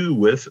have to do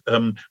with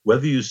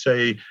whether you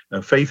say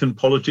faith and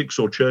politics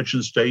or church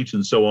and state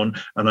and so on.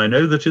 And I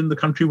know that in the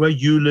country where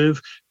you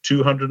live,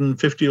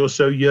 250 or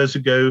so years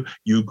ago,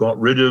 you got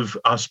rid of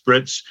us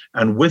Brits,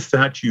 and with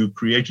that you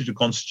created a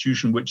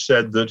constitution which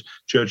said that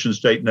church and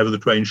state never the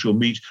twain shall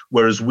meet,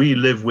 whereas we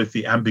live with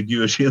the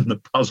ambiguity and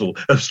the puzzle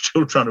of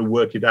still trying to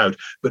work it out.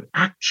 But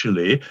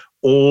actually,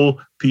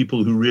 all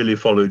people who really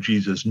follow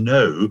Jesus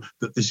know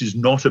that this is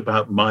not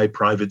about my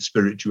private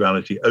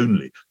spirituality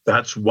only.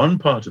 That's one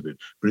part of it,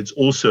 but it's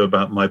also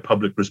about my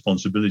public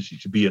responsibility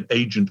to be an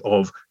agent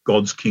of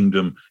God's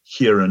kingdom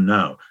here and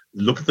now.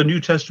 Look at the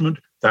New Testament.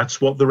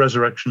 That's what the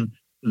resurrection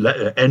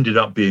ended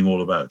up being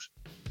all about.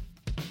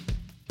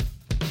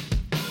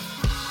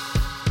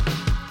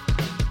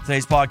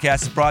 Today's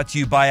podcast is brought to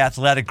you by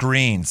Athletic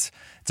Greens.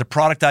 It's a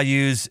product I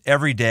use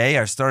every day.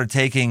 I started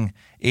taking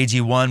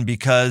AG1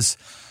 because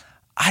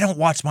I don't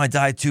watch my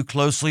diet too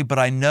closely, but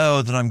I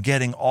know that I'm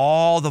getting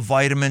all the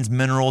vitamins,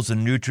 minerals,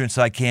 and nutrients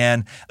I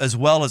can, as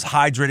well as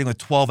hydrating with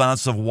 12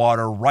 ounces of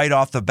water right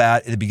off the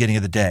bat at the beginning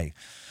of the day.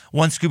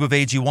 One scoop of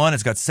AG1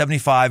 has got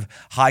 75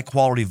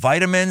 high-quality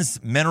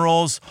vitamins,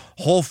 minerals,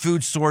 whole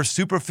food source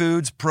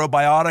superfoods,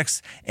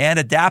 probiotics, and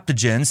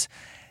adaptogens.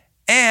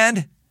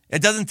 And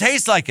it doesn't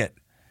taste like it.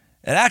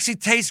 It actually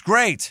tastes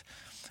great.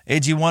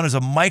 AG1 is a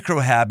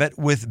micro-habit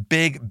with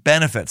big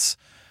benefits.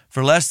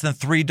 For less than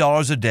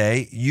 $3 a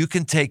day, you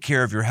can take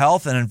care of your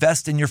health and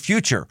invest in your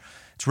future.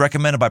 It's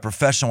recommended by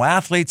professional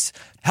athletes,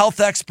 health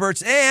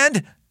experts,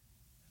 and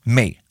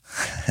me.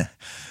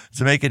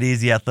 To make it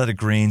easy, Athletic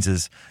Greens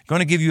is going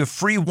to give you a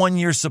free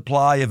 1-year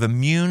supply of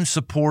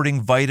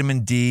immune-supporting vitamin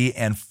D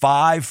and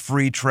 5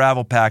 free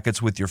travel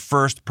packets with your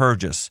first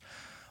purchase.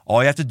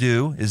 All you have to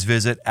do is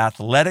visit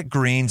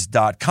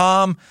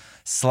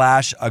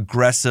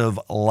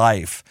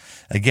athleticgreens.com/aggressivelife.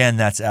 Again,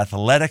 that's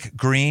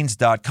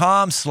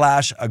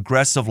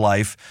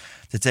athleticgreens.com/aggressivelife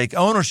to take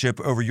ownership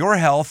over your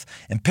health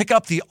and pick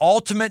up the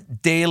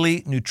ultimate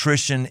daily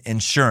nutrition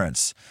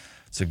insurance.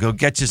 So go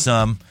get you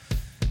some,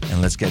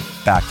 and let's get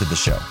back to the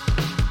show.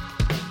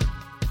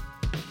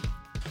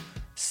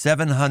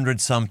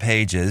 700 some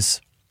pages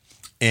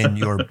in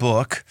your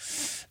book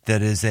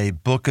that is a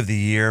book of the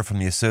year from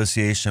the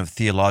Association of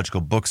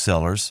Theological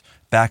Booksellers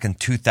back in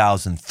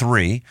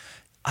 2003.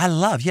 I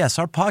love, yes,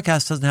 our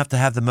podcast doesn't have to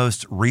have the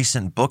most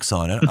recent books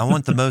on it. I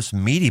want the most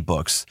meaty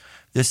books.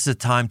 This is a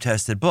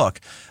time-tested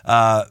book.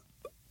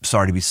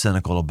 Sorry to be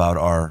cynical about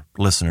our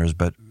listeners,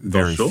 but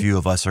very few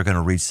of us are going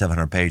to read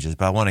 700 pages.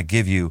 But I want to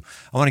give you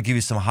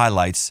some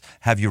highlights,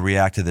 have you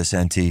react to this,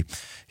 NT.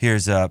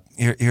 Here's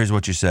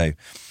what you say.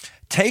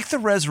 Take the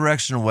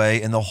resurrection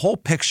away, and the whole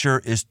picture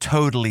is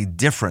totally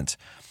different.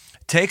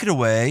 Take it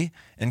away,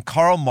 and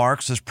Karl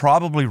Marx is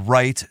probably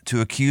right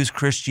to accuse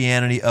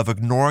Christianity of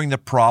ignoring the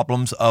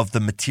problems of the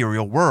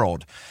material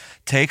world.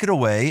 Take it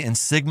away, and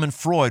Sigmund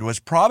Freud was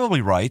probably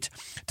right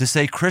to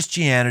say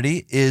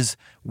Christianity is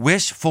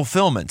wish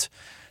fulfillment.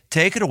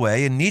 Take it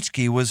away, and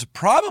Nietzsche was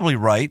probably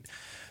right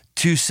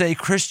to say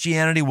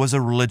Christianity was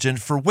a religion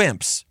for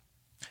wimps.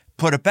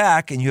 Put it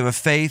back, and you have a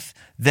faith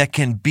that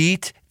can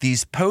beat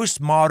these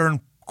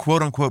postmodern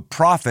quote-unquote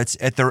prophets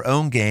at their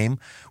own game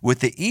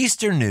with the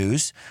Eastern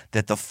news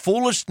that the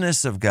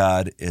foolishness of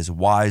God is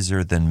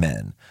wiser than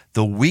men.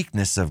 The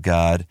weakness of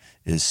God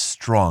is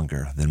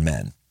stronger than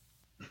men.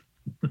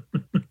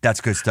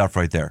 That's good stuff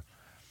right there.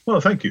 Well,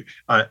 thank you.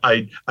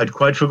 I'd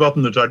quite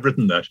forgotten that I'd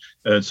written that.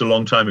 It's a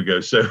long time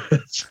ago, so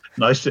it's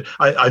nice to.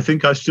 I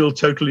think I still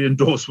totally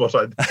endorse what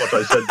I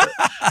said there.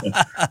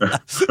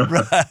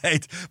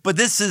 Right, but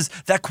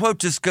that quote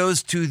just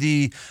goes to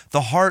the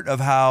heart of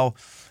how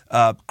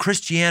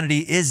Christianity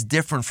is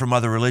different from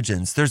other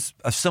religions. There's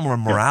a similar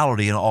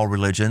morality in all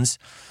religions,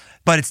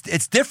 but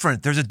it's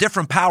different. There's a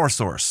different power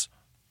source.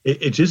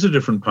 It is a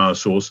different power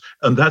source,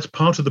 and that's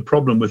part of the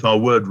problem with our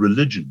word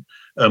religion,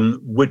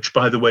 which,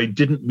 by the way,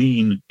 didn't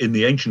mean in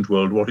the ancient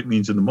world what it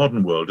means in the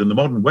modern world. In the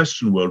modern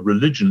Western world,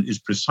 religion is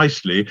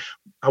precisely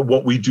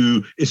what we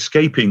do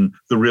escaping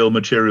the real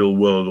material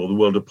world or the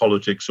world of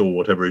politics or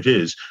whatever it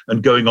is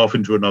and going off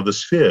into another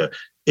sphere.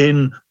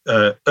 In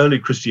early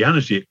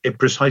Christianity, it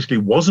precisely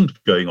wasn't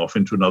going off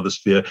into another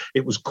sphere.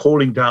 It was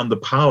calling down the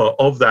power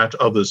of that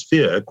other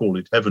sphere, call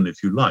it heaven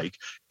if you like,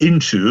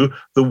 into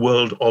the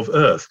world of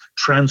earth,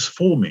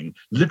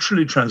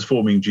 literally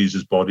transforming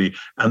Jesus' body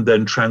and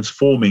then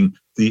transforming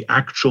the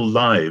actual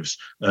lives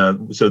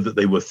so that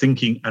they were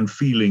thinking and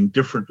feeling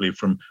differently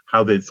from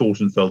how they thought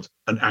and felt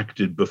and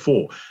acted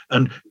before.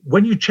 And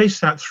when you chase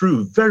that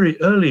through very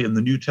early in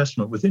the New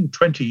Testament, within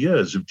 20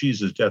 years of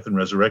Jesus' death and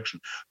resurrection,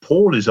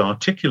 Paul is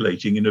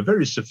articulating in a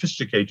very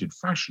sophisticated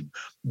fashion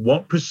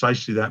what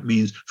precisely that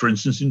means, for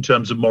instance, in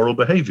terms of moral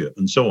behavior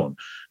and so on.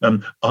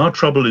 Our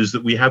trouble is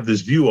that we have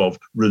this view of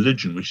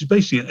religion, which is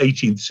basically an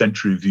 18th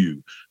century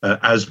view,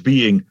 as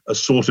being a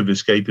sort of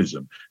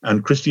escapism.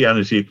 And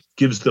Christianity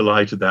gives the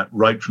lie to that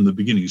right from the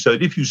beginning. So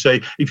that if you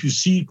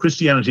see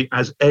Christianity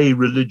as a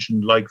religion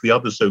like the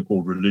other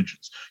so-called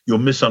religions, you're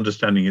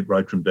misunderstanding it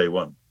right from day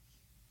one.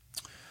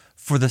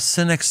 For the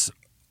cynics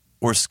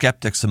or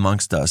skeptics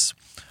amongst us,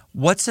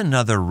 what's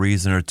another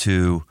reason or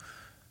two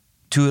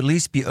to at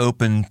least be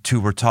open to,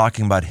 we're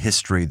talking about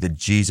history, that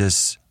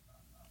Jesus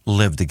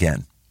lived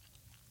again?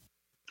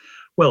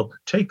 Well,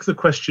 take the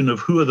question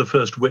of who are the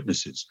first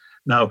witnesses.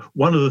 Now,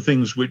 one of the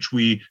things which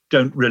we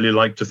don't really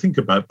like to think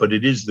about, but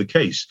it is the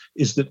case,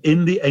 is that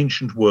in the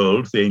ancient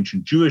world, the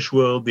ancient Jewish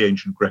world, the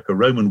ancient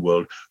Greco-Roman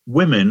world,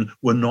 women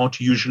were not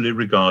usually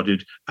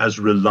regarded as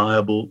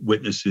reliable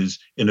witnesses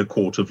in a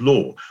court of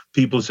law.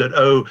 People said,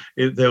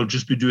 they'll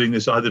just be doing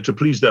this either to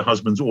please their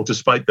husbands or to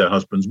spite their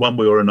husbands, one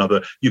way or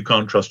another. You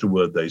can't trust a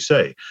word they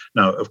say.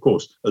 Now, of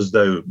course, as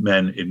though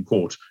men in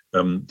court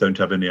don't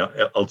have any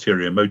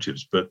ulterior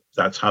motives, but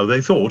that's how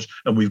they thought.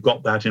 And we've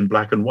got that in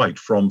black and white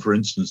from, for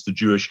instance, the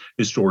Jewish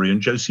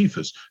historian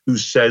Josephus, who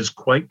says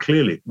quite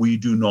clearly, we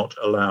do not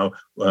allow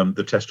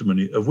the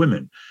testimony of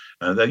women.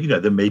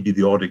 There may be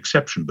the odd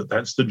exception, but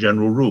that's the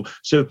general rule.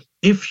 So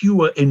if you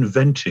were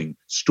inventing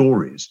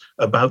stories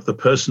about the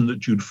person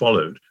that you'd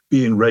followed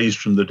being raised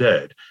from the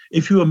dead,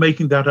 if you were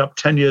making that up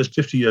 10 years,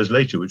 50 years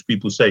later, which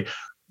people say,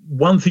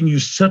 one thing you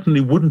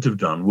certainly wouldn't have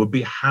done would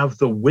be have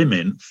the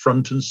women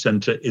front and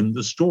center in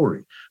the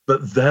story.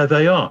 But there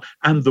they are.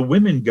 And the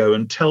women go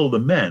and tell the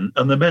men,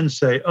 and the men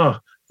say,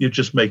 you're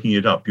just making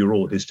it up. You're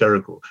all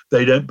hysterical.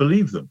 They don't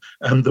believe them.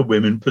 And the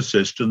women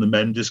persist and the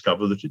men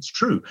discover that it's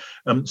true.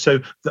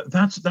 So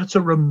that's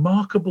a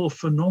remarkable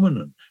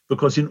phenomenon,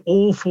 because in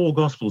all four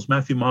Gospels,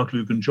 Matthew, Mark,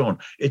 Luke, and John,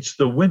 it's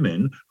the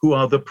women who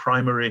are the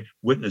primary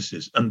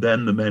witnesses. And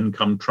then the men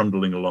come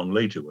trundling along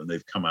later when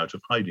they've come out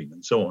of hiding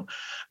and so on.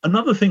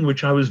 Another thing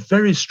which I was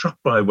very struck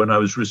by when I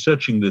was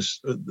researching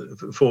this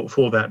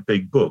for that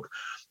big book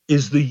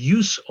is the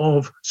use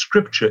of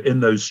scripture in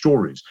those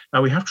stories.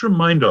 Now, we have to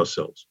remind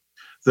ourselves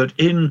that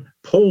in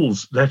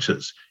Paul's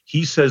letters,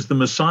 he says the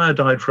Messiah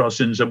died for our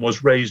sins and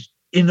was raised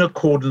in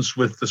accordance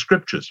with the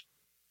scriptures.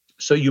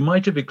 So you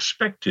might have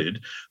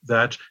expected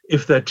that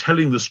if they're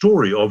telling the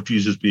story of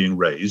Jesus being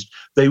raised,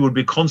 they would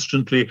be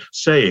constantly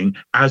saying,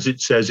 as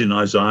it says in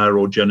Isaiah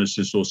or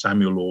Genesis or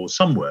Samuel or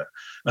somewhere.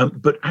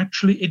 But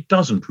actually it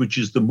doesn't, which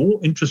is the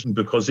more interesting,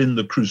 because in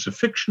the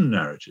crucifixion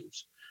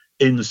narratives,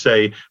 in,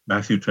 say,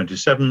 Matthew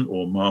 27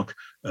 or Mark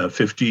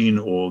 15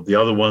 or the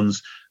other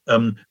ones,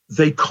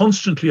 they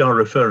constantly are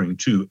referring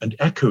to and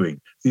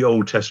echoing the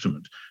Old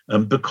Testament,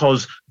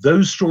 because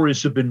those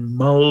stories have been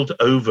mulled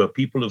over.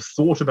 People have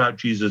thought about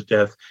Jesus'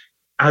 death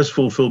as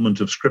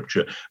fulfillment of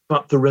Scripture.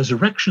 But the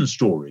resurrection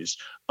stories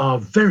are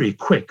very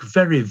quick,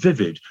 very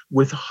vivid,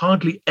 with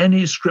hardly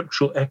any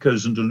scriptural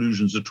echoes and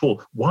allusions at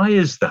all. Why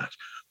is that?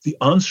 The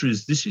answer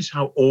is this is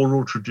how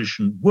oral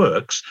tradition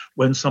works.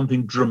 When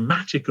something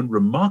dramatic and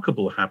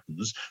remarkable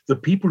happens, the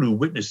people who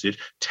witness it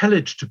tell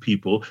it to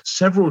people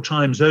several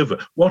times over.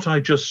 What I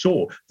just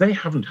saw, they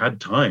haven't had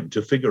time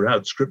to figure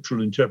out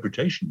scriptural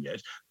interpretation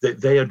yet.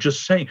 They are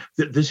just saying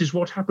that this is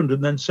what happened,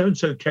 and then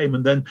so-and-so came,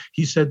 and then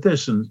he said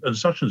this and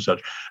such and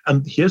such.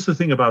 And here's the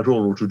thing about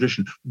oral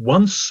tradition.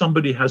 Once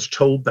somebody has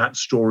told that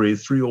story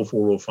 3 or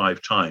 4 or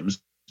 5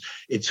 times,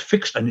 it's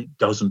fixed and it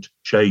doesn't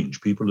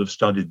change. People have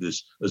studied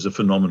this as a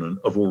phenomenon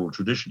of oral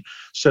tradition.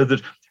 So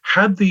that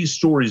had these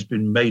stories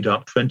been made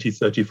up 20,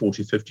 30,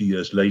 40, 50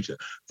 years later,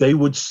 they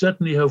would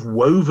certainly have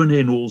woven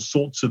in all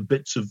sorts of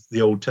bits of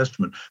the Old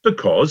Testament,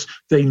 because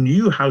they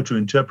knew how to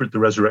interpret the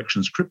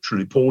resurrection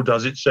scripturally. Paul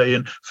does it, say,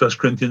 in 1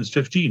 Corinthians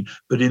 15.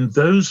 But in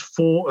those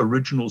 4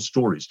 original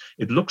stories,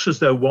 it looks as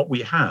though what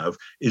we have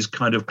is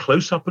kind of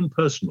close up and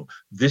personal.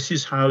 This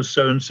is how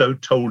so-and-so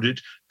told it,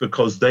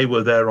 because they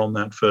were there on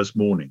that first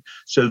morning.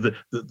 So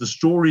the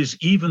stories,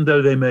 even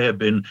though they may have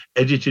been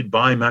edited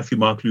by Matthew,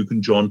 Mark, Luke,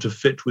 and John to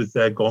fit with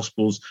their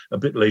Gospels a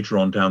bit later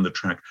on down the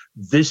track,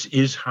 this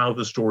is how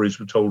the stories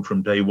were told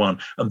from day one.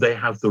 And they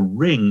have the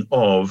ring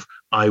of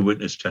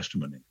eyewitness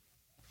testimony.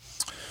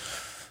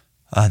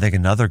 I think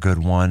another good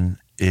one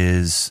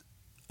is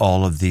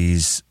all of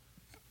these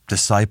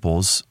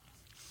disciples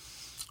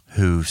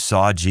who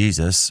saw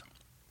Jesus.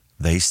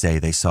 They say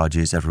they saw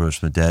Jesus after he rose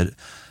from the dead.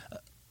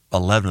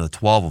 11 of the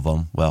 12 of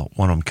them, well,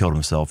 one of them killed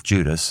himself,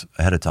 Judas,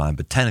 ahead of time,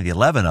 but 10 of the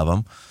 11 of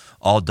them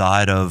all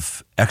died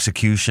of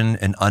execution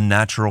and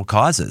unnatural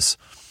causes.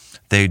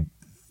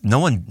 No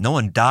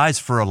one dies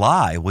for a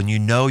lie when you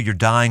know you're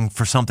dying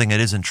for something that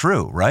isn't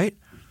true, right?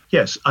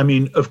 Yes. I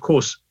mean, of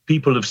course,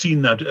 people have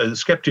seen that,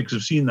 skeptics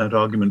have seen that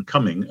argument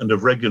coming and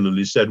have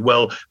regularly said,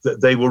 well, that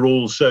they were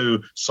all so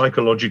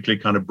psychologically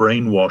kind of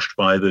brainwashed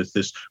by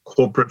this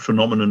corporate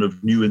phenomenon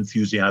of new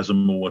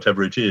enthusiasm or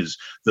whatever it is,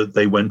 that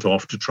they went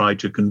off to try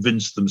to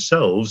convince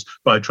themselves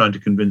by trying to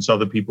convince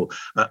other people.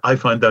 I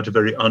find that a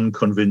very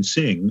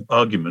unconvincing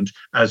argument,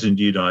 as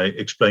indeed I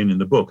explain in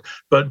the book.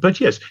 But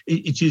yes,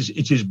 it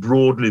is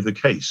broadly the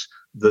case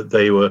that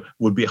they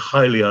would be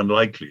highly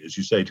unlikely, as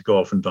you say, to go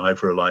off and die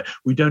for a lie.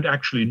 We don't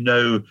actually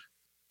know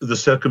the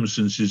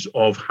circumstances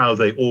of how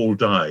they all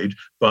died,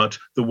 but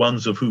the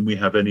ones of whom we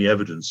have any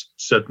evidence,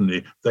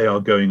 certainly they are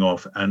going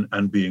off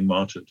and being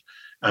martyred.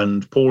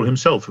 And Paul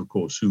himself, of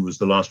course, who was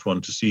the last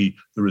one to see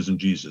the risen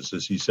Jesus,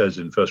 as he says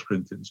in 1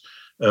 Corinthians,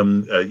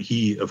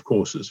 he, of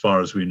course, as far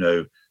as we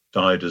know,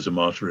 died as a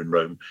martyr in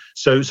Rome.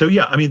 So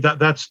yeah, I mean,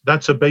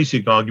 that's a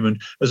basic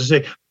argument. As I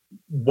say,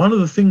 one of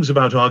the things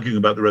about arguing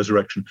about the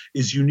resurrection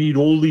is you need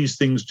all these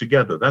things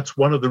together. That's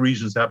one of the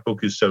reasons that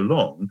book is so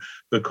long,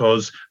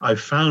 because I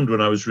found when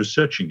I was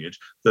researching it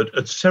that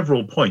at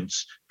several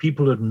points,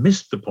 people had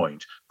missed the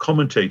point.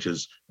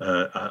 Commentators,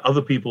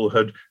 other people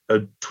had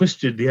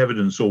twisted the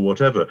evidence or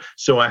whatever.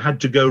 So I had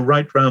to go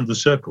right round the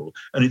circle.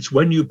 And it's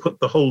when you put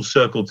the whole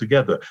circle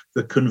together,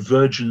 the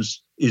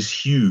convergence is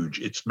huge.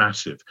 It's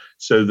massive.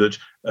 So that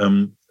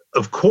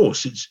of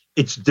course,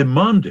 it's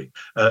demanding.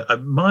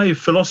 My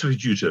philosophy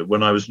tutor,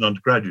 when I was an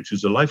undergraduate,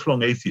 who's a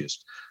lifelong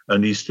atheist,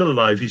 and he's still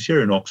alive, he's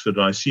here in Oxford,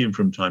 I see him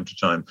from time to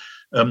time.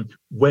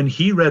 When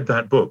he read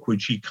that book,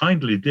 which he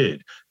kindly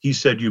did, he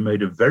said, you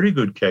made a very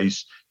good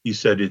case. He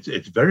said,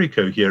 it's very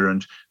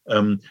coherent,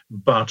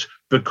 but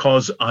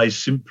because I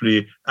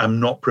simply am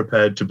not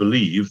prepared to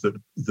believe that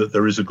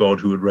there is a God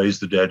who would raise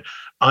the dead,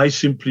 I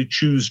simply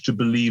choose to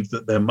believe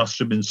that there must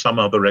have been some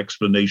other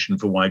explanation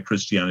for why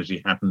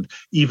Christianity happened,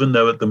 even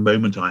though at the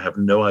moment I have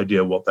no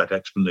idea what that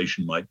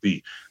explanation might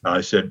be. And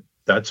I said,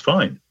 That's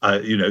fine.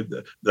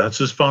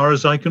 That's as far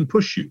as I can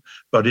push you.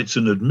 But it's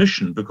an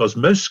admission, because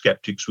most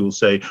skeptics will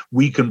say,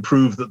 we can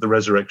prove that the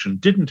resurrection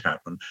didn't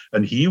happen.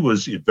 And he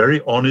was a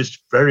very honest,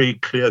 very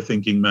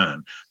clear-thinking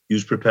man. He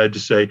was prepared to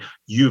say,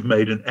 you've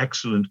made an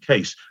excellent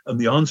case. And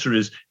the answer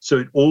is, so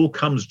it all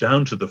comes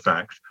down to the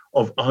fact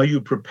of, are you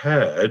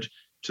prepared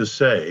to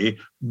say,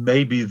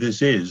 maybe this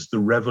is the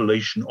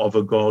revelation of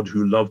a God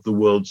who loved the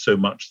world so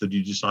much that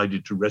he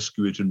decided to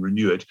rescue it and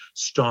renew it,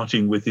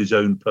 starting with his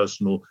own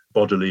personal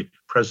bodily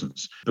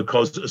presence.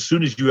 Because as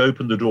soon as you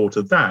open the door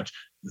to that,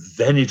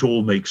 then it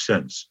all makes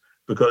sense.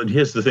 And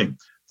here's the thing,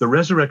 the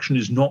resurrection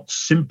is not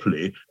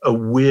simply a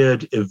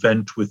weird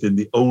event within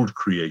the old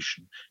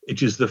creation.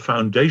 It is the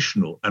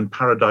foundational and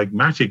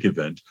paradigmatic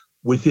event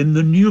within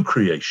the new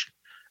creation.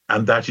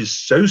 And that is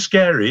so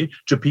scary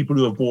to people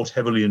who have bought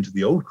heavily into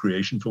the old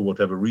creation for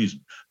whatever reason,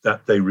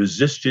 that they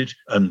resist it.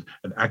 And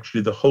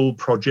actually the whole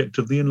project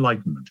of the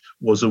Enlightenment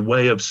was a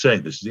way of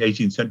saying, this is the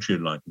 18th century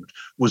Enlightenment,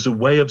 was a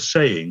way of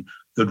saying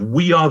that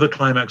we are the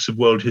climax of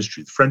world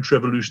history. The French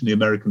Revolution, the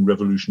American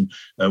Revolution.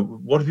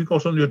 What have you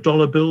got on your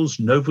dollar bills?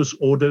 Novus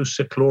Ordo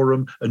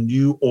Seclorum, a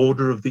new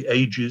order of the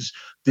ages.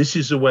 This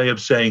is a way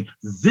of saying,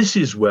 this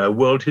is where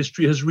world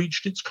history has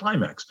reached its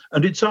climax.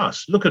 And it's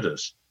us. Look at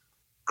us.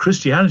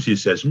 Christianity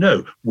says,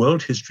 no,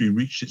 world history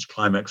reached its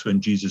climax when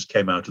Jesus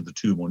came out of the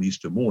tomb on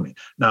Easter morning.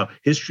 Now,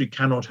 history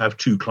cannot have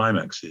two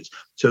climaxes.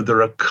 So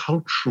there are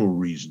cultural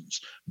reasons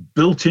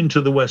built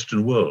into the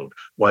Western world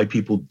why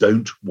people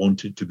don't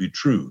want it to be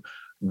true.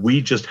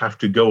 We just have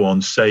to go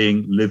on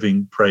saying,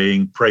 living,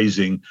 praying,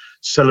 praising,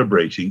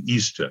 celebrating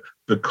Easter,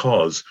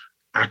 because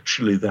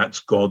actually that's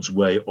God's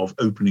way of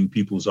opening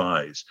people's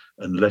eyes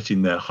and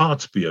letting their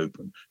hearts be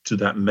open to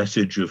that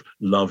message of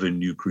love in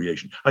new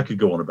creation. I could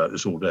go on about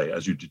this all day,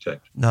 as you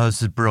detect. No,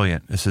 this is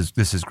brilliant. This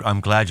is. I'm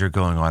glad you're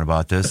going on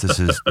about this. This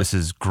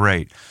is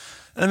great.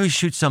 Let me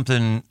shoot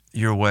something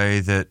your way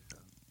that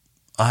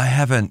I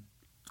haven't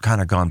kind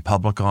of gone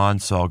public on,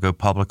 so I'll go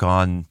public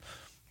on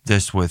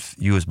this with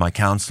you as my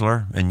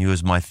counselor and you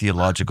as my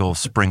theological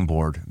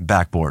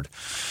backboard.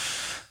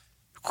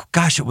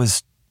 Gosh,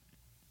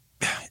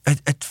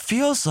 it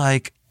feels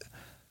like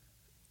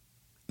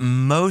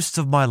most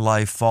of my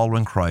life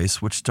following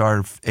Christ, which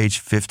started age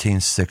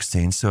 15,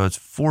 16, so it's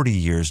 40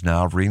 years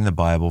now of reading the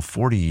Bible,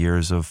 40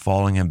 years of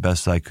following him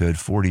best I could,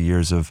 40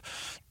 years of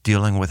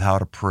dealing with how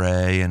to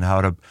pray and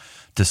how to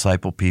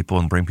disciple people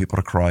and bring people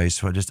to Christ,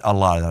 so just a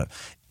lot of that.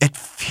 It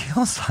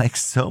feels like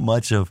so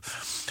much of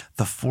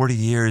the 40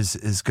 years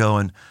is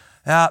going,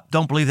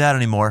 don't believe that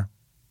anymore.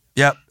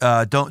 Yep.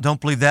 Don't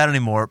believe that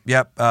anymore.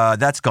 Yep.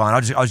 That's gone. I'll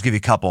just give you a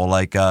couple.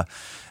 Like,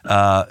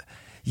 don't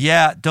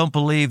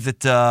believe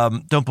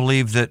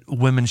that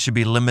women should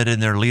be limited in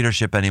their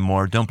leadership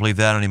anymore. Don't believe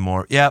that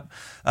anymore. Yep.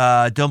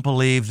 Don't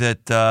believe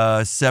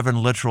that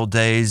 7 literal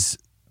days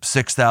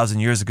 6,000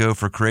 years ago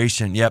for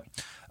creation. Yep.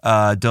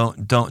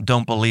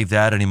 Don't believe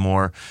that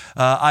anymore.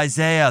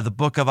 Isaiah, the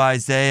book of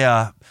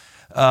Isaiah.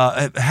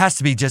 It has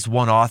to be just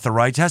one author,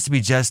 right? It has to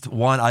be just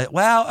one.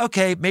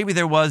 Okay, maybe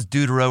there was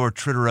Deutero or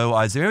Tritero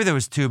Isaiah. Maybe there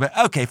was 2, but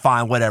okay,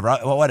 fine, whatever.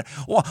 One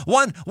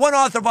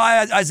author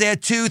by Isaiah,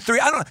 2, 3,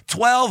 I don't know,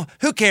 12.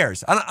 Who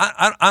cares?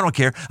 I don't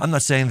care. I'm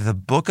not saying that the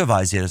book of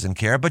Isaiah doesn't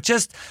care, but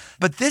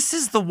this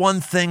is the one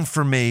thing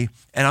for me.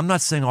 And I'm not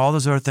saying all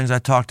those other things I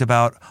talked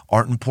about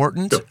aren't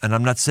important, and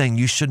I'm not saying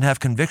you shouldn't have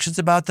convictions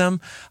about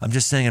them. I'm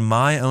just saying in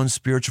my own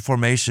spiritual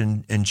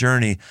formation and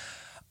journey,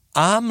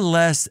 I'm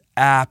less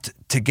apt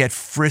to get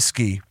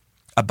frisky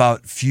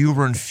about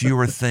fewer and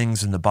fewer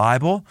things in the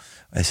Bible.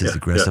 This is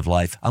aggressive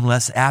life. I'm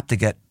less apt to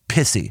get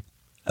pissy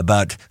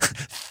about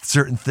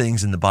certain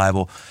things in the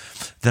Bible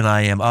than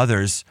I am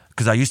others,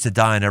 because I used to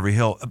die on every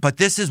hill. But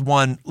this is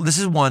one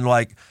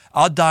like,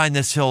 I'll die on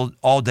this hill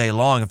all day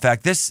long. In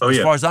fact, as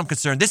far as I'm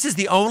concerned, this is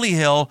the only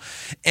hill.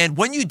 And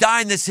when you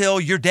die on this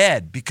hill, you're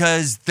dead,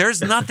 because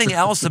there's nothing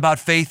else about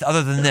faith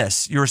other than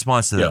this. Your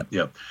response to that?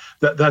 Yeah.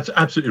 That's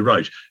absolutely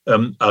right.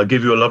 I'll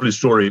give you a lovely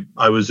story.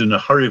 I was in a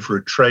hurry for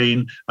a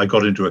train. I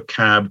got into a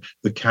cab.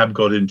 The cab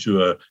got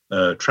into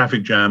a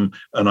traffic jam,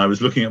 and I was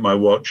looking at my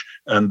watch,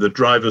 and the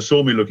driver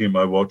saw me looking at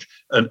my watch.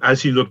 And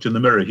as he looked in the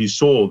mirror, he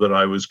saw that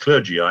I was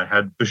clergy. I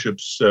had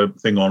bishop's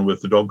thing on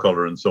with the dog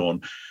collar and so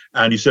on.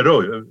 And he said,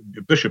 "Oh,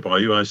 bishop, are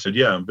you?" I said,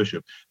 "Yeah, I'm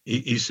bishop."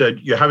 He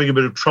said, "You're having a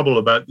bit of trouble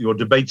about your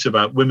debates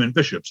about women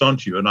bishops,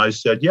 aren't you?" And I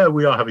said, "Yeah,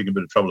 we are having a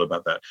bit of trouble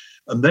about that."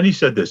 And then he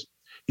said this.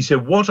 He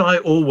said, "What I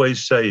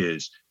always say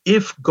is,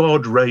 if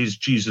God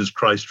raised Jesus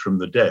Christ from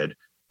the dead,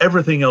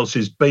 everything else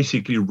is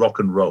basically rock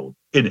and roll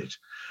in it."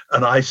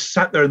 And I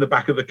sat there in the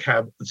back of the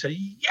cab and said,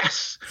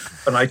 yes.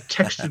 And I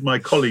texted my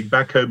colleague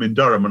back home in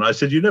Durham, and I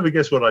said, "You never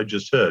guess what I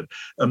just heard."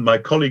 And my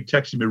colleague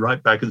texted me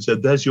right back and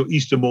said, "There's your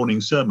Easter morning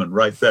sermon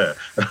right there."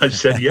 And I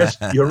said, yes,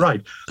 you're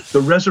right.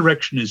 The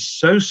resurrection is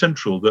so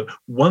central that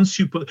once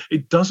you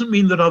it doesn't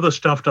mean that other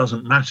stuff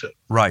doesn't matter.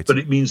 Right. But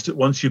it means that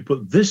once you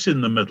put this in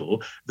the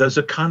middle, there's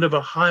a kind of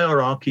a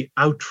hierarchy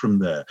out from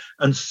there.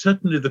 And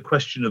certainly the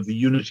question of the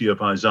unity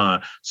of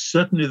Isaiah,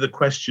 certainly the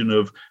question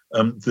of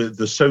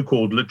the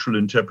so-called literal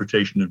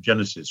interpretation of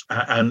Genesis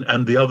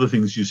and the other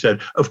things you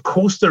said. Of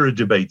course, there are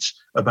debates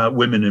about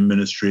women in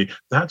ministry.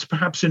 That's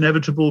perhaps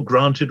inevitable,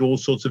 granted all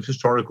sorts of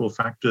historical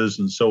factors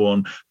and so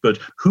on. But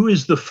who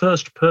is the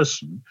first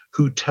person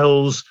who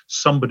tells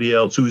somebody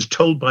else, who is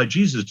told by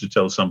Jesus to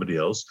tell somebody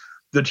else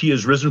that he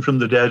is risen from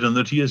the dead and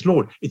that he is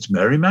Lord? It's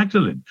Mary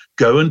Magdalene.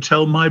 Go and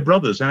tell my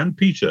brothers and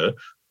Peter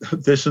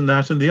this and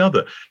that and the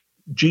other.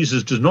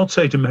 Jesus does not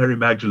say to Mary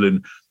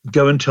Magdalene,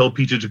 go and tell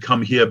Peter to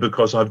come here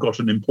because I've got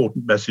an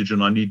important message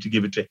and I need to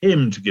give it to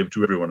him to give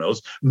to everyone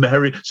else.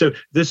 Mary. So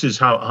this is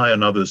how I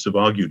and others have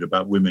argued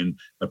about women,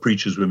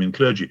 preachers, women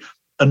clergy.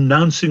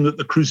 Announcing that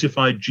the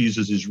crucified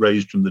Jesus is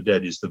raised from the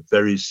dead is the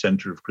very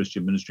center of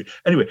Christian ministry.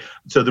 Anyway,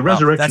 so the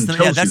resurrection tells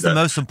you that. That's the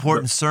most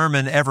important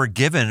sermon ever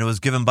given. It was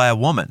given by a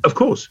woman. Of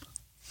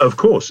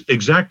course,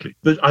 exactly.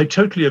 But I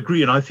totally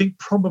agree. And I think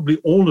probably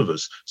all of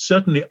us,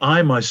 certainly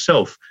I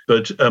myself,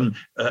 but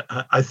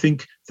I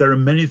think there are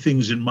many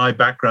things in my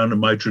background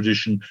and my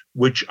tradition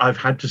which I've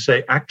had to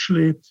say,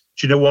 actually, do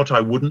you know what? I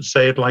wouldn't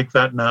say it like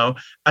that now.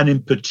 And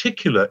in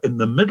particular, in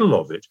the middle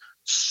of it,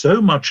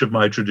 so much of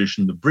my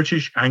tradition, the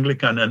British,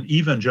 Anglican and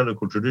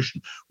evangelical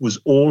tradition, was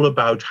all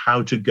about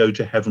how to go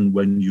to heaven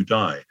when you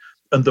die.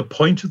 And the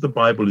point of the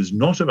Bible is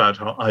not about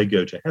how I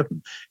go to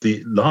heaven.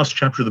 The last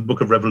chapter of the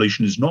book of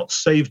Revelation is not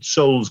saved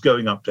souls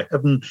going up to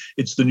heaven.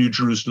 It's the New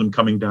Jerusalem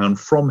coming down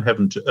from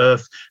heaven to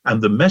earth.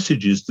 And the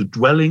message is the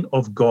dwelling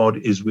of God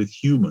is with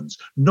humans,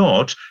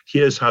 not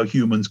here's how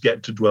humans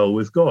get to dwell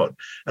with God.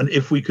 And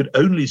if we could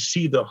only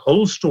see the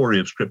whole story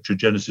of Scripture,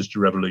 Genesis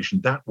to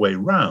Revelation, that way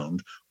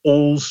round,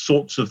 all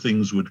sorts of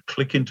things would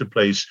click into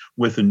place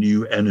with a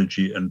new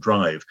energy and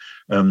drive.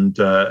 And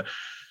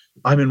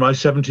I'm in my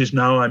 70s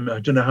now. I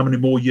don't know how many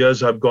more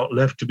years I've got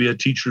left to be a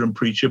teacher and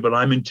preacher, but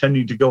I'm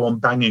intending to go on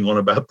banging on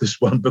about this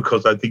one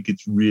because I think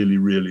it's really,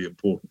 really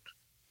important.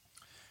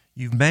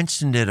 You've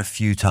mentioned it a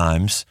few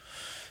times,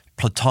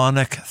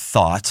 Platonic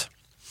thought.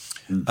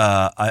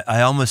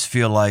 I almost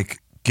feel like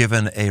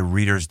giving a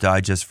Reader's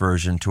Digest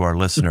version to our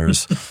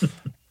listeners,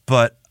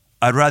 but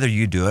I'd rather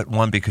you do it,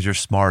 one, because you're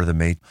smarter than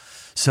me.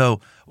 So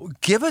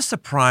give us a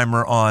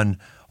primer on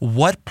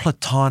what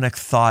Platonic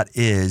thought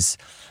is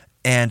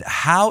and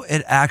how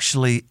it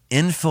actually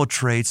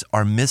infiltrates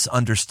our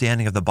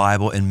misunderstanding of the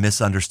Bible and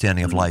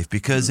misunderstanding of life,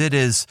 because it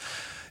is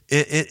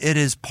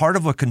part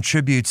of what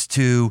contributes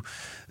to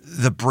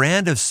the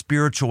brand of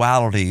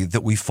spirituality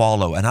that we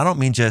follow. And I don't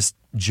mean just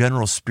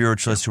general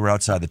spiritualists who are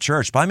outside the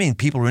church, but I mean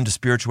people who are into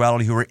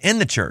spirituality who are in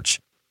the church.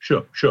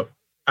 Sure,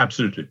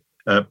 absolutely.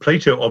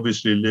 Plato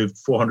obviously lived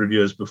 400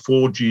 years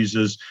before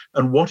Jesus,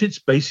 and what it's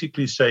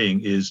basically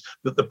saying is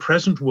that the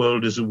present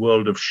world is a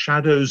world of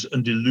shadows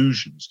and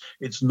illusions.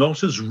 It's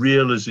not as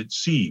real as it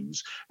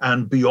seems,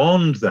 and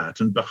beyond that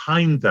and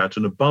behind that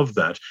and above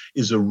that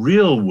is a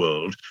real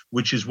world,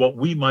 which is what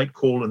we might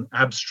call an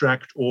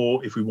abstract,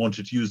 or if we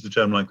wanted to use the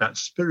term like that,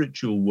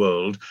 spiritual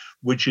world,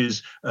 which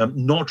is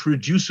not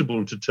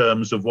reducible to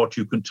terms of what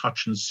you can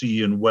touch and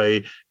see and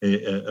weigh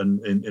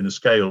in a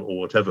scale or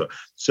whatever.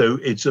 So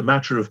it's a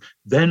matter of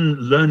then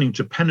learning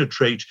to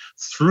penetrate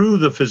through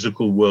the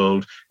physical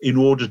world in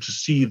order to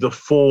see the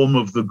form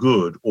of the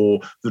good or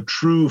the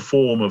true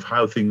form of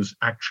how things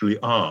actually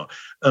are.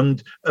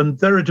 And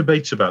there are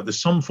debates about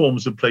this. Some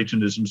forms of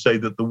Platonism say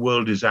that the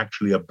world is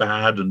actually a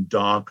bad and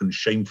dark and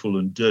shameful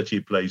and dirty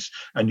place,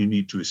 and you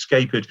need to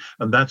escape it.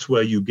 And that's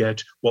where you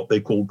get what they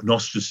call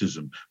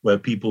Gnosticism, where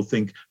people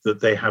think that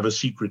they have a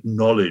secret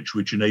knowledge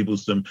which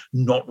enables them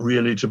not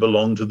really to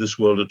belong to this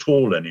world at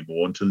all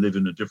anymore and to live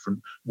in a different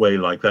way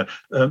like that.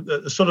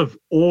 Sort of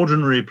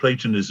ordinary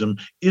Platonism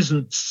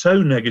isn't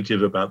so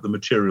negative about the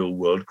material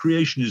world.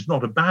 Creation is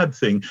not a bad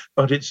thing,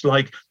 but it's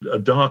like a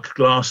dark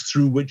glass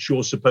through which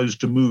you're supposed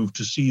to move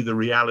to see the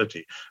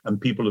reality. And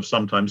people have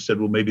sometimes said,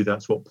 well, maybe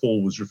that's what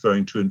Paul was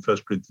referring to in 1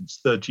 Corinthians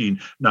 13.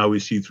 Now we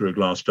see through a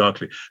glass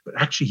darkly.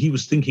 But actually, he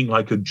was thinking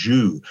like a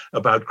Jew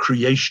about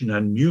creation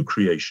and new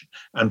creation.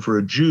 And for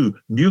a Jew,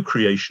 new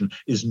creation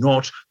is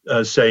not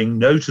saying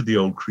no to the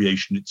old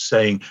creation. It's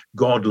saying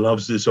God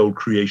loves this old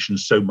creation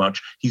so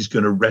much, he's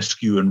going to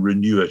rescue and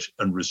renew it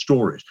and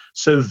restore it.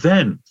 So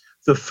then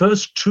the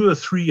first 200 or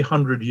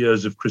 300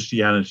 years of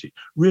Christianity,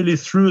 really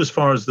through as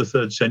far as the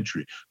 3rd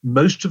century,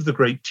 most of the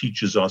great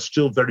teachers are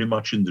still very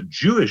much in the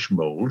Jewish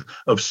mold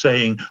of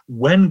saying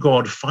when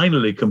God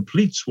finally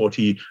completes what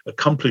he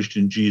accomplished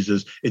in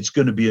Jesus, it's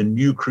going to be a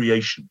new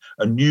creation,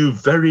 a new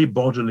very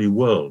bodily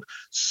world.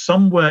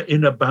 Somewhere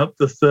in about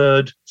the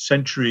 3rd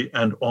century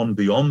and on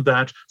beyond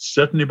that,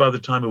 certainly by the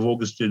time of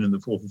Augustine in the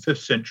 4th and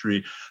 5th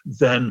century,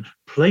 then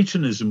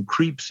Platonism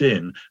creeps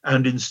in,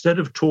 and instead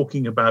of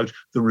talking about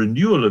the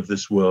renewal of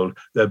this world.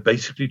 They're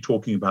basically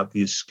talking about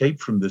the escape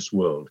from this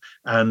world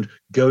and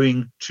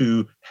going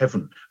to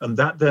heaven. And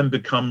that then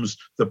becomes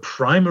the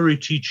primary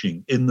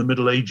teaching in the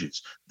Middle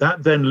Ages.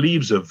 That then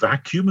leaves a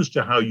vacuum as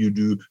to how you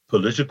do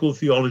political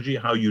theology,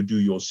 how you do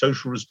your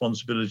social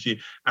responsibility,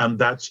 and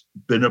that's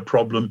been a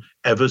problem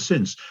ever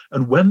since.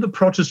 And when the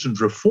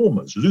Protestant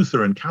reformers,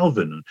 Luther and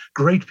Calvin, and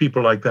great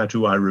people like that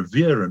who I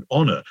revere and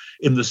honor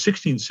in the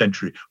 16th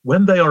century,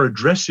 when they are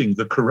addressing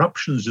the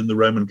corruptions in the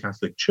Roman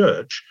Catholic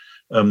Church,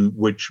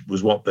 which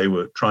was what they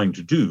were trying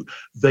to do,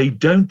 they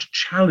don't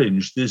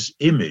challenge this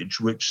image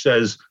which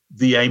says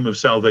the aim of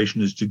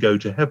salvation is to go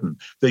to heaven.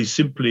 They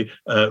simply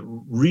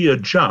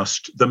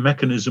readjust the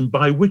mechanism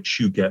by which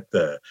you get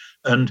there.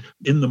 And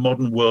in the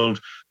modern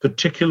world,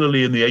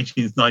 particularly in the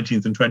 18th,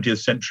 19th, and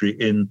 20th century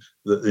in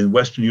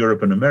Western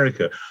Europe and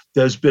America,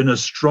 there's been a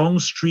strong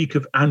streak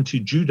of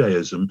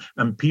anti-Judaism,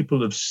 and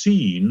people have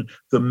seen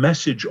the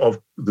message of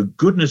the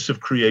goodness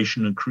of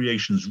creation and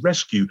creation's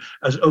rescue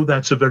as, oh,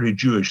 that's a very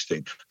Jewish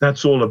thing.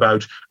 That's all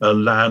about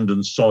land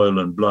and soil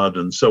and blood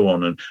and so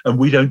on. And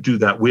we don't do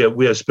that.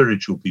 We are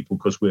spiritual people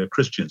because we're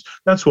Christians.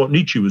 That's what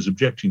Nietzsche was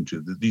objecting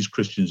to, that these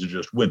Christians are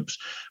just wimps.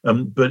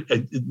 But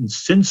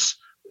since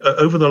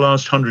over the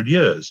last 100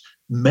 years,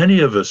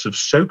 many of us have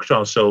soaked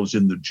ourselves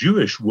in the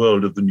Jewish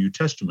world of the New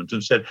Testament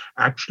and said,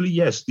 actually,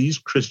 yes, these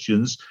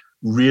Christians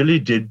really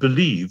did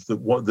believe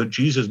that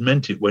Jesus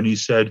meant it when he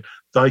said,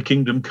 thy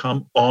kingdom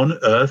come on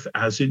earth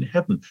as in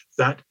heaven.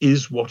 That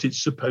is what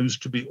it's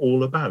supposed to be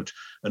all about.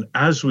 And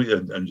as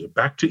and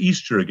back to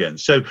Easter again.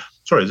 So,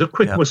 sorry, it's a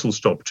quick whistle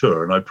stop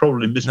tour, and I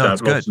probably missed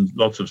out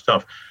lots of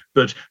stuff.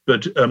 But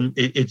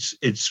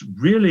it's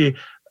really,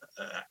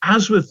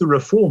 as with the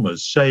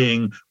reformers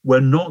saying,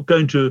 we're not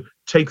going to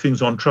take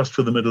things on trust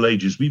for the Middle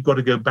Ages. We've got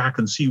to go back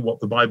and see what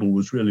the Bible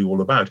was really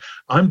all about.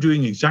 I'm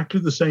doing exactly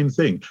the same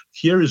thing.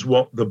 Here is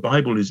what the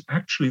Bible is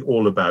actually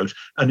all about.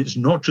 And it's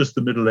not just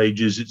the Middle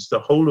Ages, it's the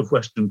whole of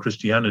Western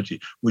Christianity,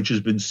 which has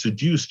been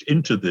seduced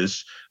into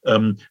this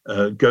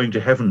going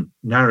to heaven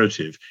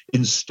narrative,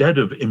 instead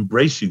of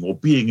embracing or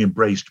being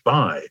embraced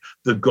by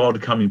the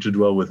God coming to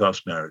dwell with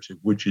us narrative,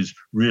 which is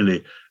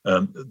really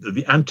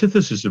the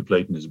antithesis of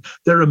Platonism.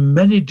 There are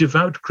many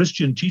devout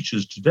Christian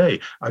teachers today.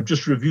 I've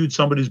just reviewed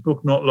somebody's book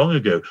not long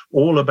ago,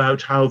 all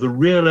about how the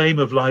real aim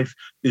of life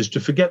is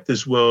to forget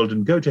this world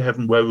and go to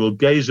heaven, where we'll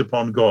gaze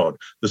upon God,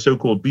 the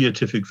so-called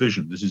beatific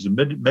vision. This is a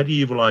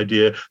medieval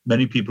idea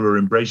many people are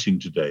embracing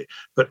today.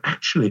 But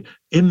actually,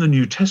 in the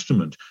New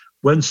Testament,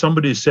 when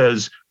somebody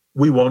says,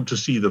 we want to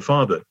see the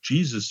Father,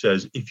 Jesus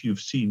says, if you've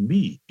seen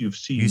me, you've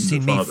seen the Father.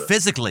 You've seen me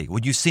physically.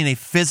 When you've seen a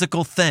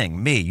physical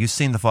thing, me, you've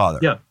seen the Father.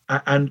 Yeah,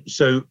 and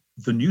so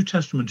the New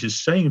Testament is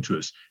saying to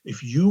us,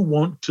 if you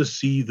want to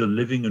see the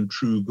living and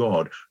true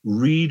God,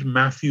 read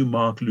Matthew,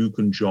 Mark, Luke,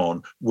 and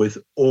John with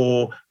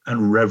awe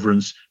and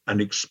reverence,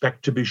 and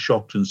expect to be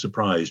shocked and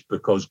surprised,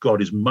 because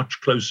God is much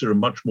closer and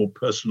much more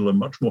personal and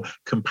much more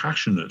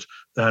compassionate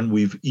than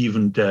we've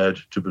even dared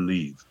to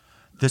believe.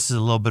 This is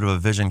a little bit of a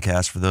vision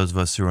cast for those of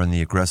us who are in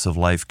the aggressive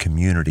life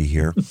community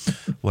here.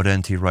 What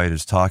N.T. Wright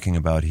is talking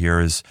about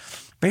here is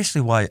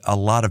basically why a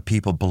lot of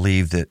people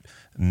believe that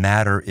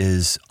matter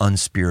is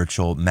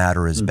unspiritual,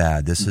 matter is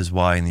bad. This is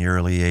why in the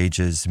early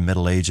ages,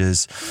 Middle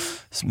Ages,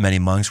 many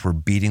monks were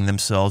beating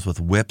themselves with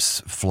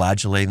whips,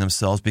 flagellating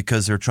themselves,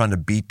 because they're trying to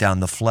beat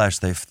down the flesh.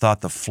 They thought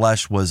the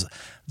flesh was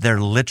their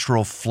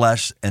literal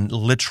flesh, and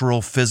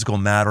literal physical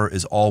matter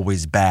is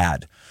always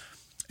bad.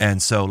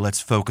 And so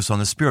let's focus on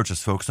the spiritual.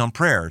 Let's focus on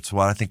prayer. It's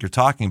what I think you're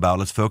talking about.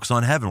 Let's focus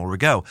on heaven, where we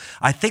go.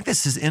 I think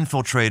this has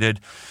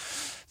infiltrated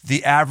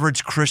the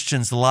average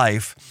Christian's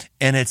life,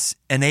 and it's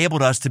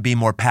enabled us to be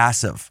more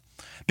passive.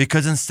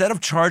 Because instead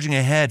of charging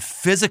ahead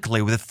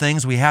physically with the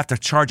things we have to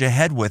charge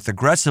ahead with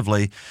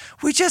aggressively,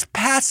 we just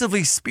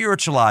passively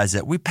spiritualize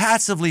it. We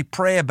passively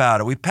pray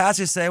about it. We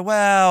passively say,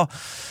 well,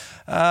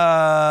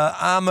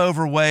 I'm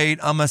overweight,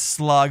 I'm a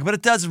slug, but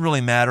it doesn't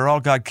really matter.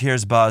 All God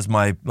cares about is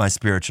my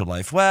spiritual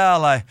life.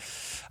 Well,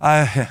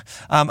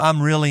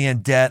 I'm really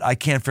in debt. I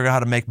can't figure out how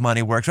to make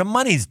money work. So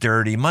money's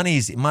dirty.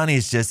 Money's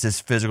just this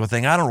physical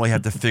thing. I don't really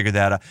have to figure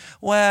that out.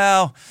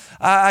 Well,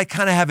 I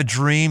kind of have a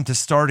dream to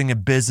starting a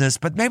business,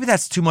 but maybe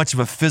that's too much of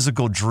a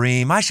physical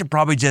dream. I should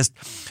probably just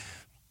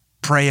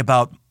pray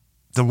about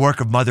the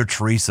work of Mother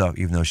Teresa,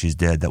 even though she's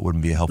dead. That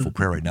wouldn't be a helpful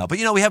prayer right now. But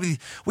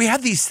we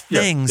have these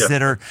things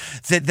that are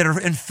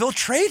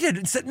infiltrated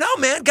and said, no,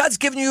 man, God's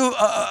given you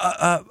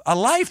a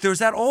life. There was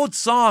that old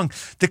song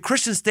the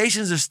Christian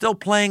stations are still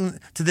playing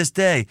to this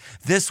day.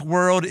 This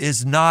world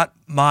is not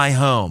my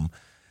home.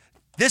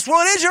 This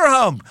world is your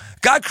home.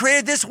 God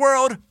created this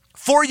world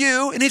for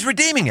you, and He's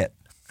redeeming it.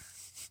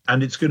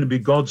 And it's going to be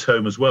God's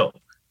home as well.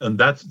 And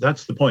that's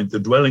the point. The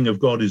dwelling of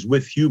God is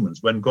with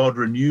humans. When God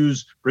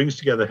brings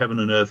together heaven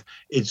and earth,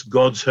 it's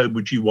God's home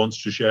which He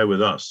wants to share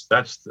with us.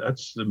 That's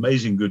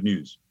amazing good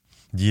news.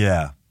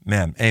 Yeah,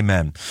 man.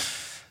 Amen.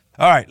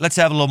 All right, let's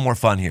have a little more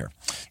fun here.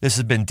 This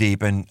has been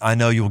deep, and I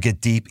know you'll get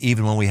deep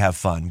even when we have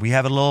fun. We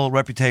have a little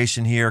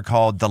reputation here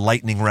called the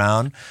lightning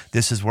round.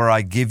 This is where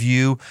I give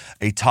you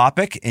a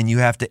topic, and you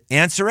have to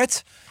answer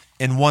it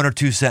in one or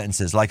two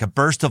sentences, like a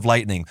burst of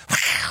lightning.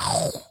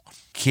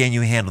 Can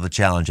you handle the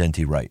challenge,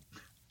 N.T. Wright?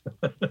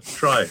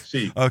 Try,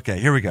 see. Okay,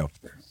 here we go.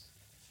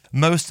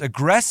 Most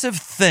aggressive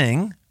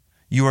thing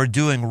you are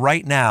doing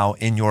right now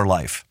in your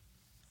life?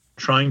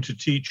 Trying to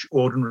teach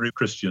ordinary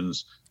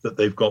Christians that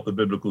they've got the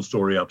biblical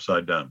story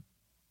upside down.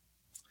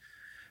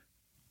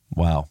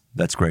 Wow,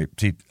 that's great.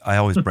 See, I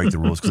always break the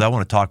rules because I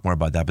want to talk more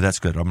about that, but that's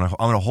good. I'm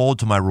gonna hold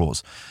to my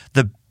rules.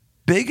 The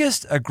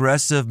biggest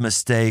aggressive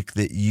mistake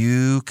that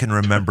you can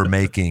remember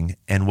making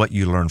and what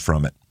you learned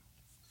from it?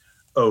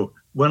 Oh,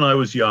 when I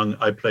was young,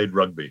 I played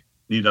rugby.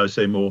 Need I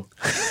say more?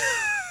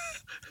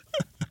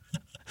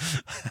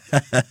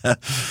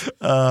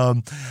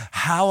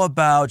 How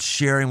about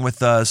sharing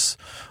with us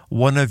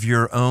one of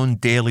your own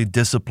daily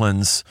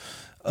disciplines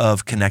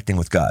of connecting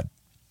with God?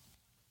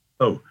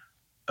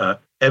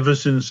 Ever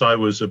since I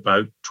was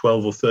about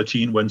 12 or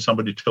 13, when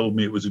somebody told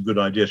me it was a good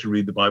idea to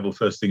read the Bible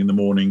first thing in the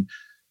morning,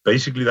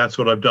 basically that's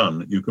what I've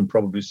done. You can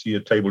probably see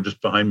a table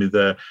just behind me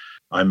there.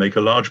 I make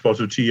a large pot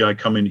of tea. I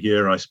come in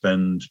here. I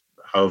spend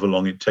however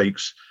long it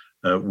takes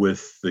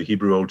with the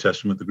Hebrew Old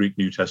Testament, the Greek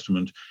New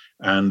Testament,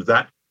 and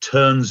that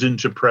turns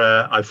into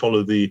prayer. I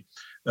follow the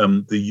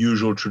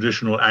usual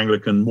traditional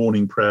Anglican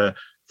morning prayer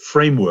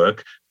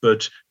framework,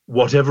 but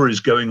whatever is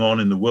going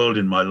on in the world,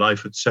 in my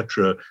life,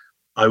 etc.,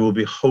 I will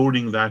be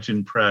holding that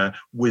in prayer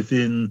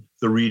within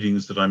the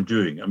readings that I'm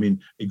doing. I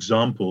mean,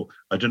 example,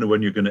 I don't know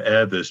when you're going to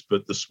air this,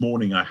 but this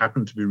morning I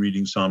happened to be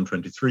reading Psalm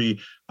 23.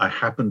 I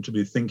happened to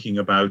be thinking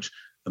about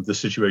the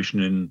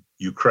situation in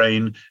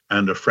Ukraine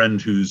and a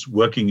friend who's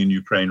working in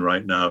Ukraine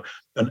right now.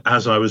 And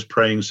as I was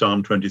praying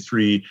Psalm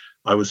 23,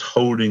 I was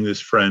holding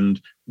this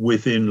friend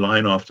within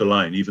line after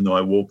line. Even though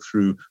I walk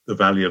through the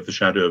valley of the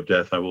shadow of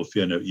death, I will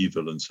fear no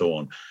evil, and so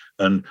on.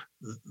 And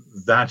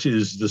that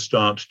is the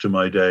start to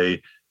my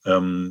day.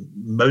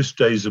 Most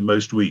days of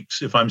most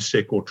weeks. If I'm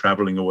sick or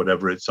traveling or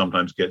whatever, it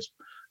sometimes gets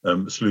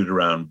slewed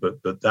around.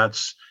 But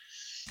that's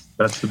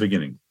the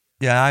beginning.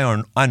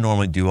 Yeah, I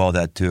normally do all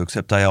that too,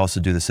 except I also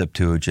do the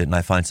Septuagint, and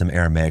I find some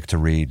Aramaic to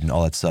read and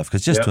all that stuff,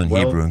 because just doing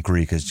Hebrew and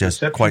Greek is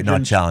just quite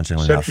not challenging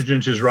enough.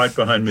 Septuagint is right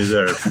behind me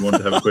there if you want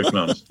to have a quick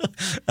glance.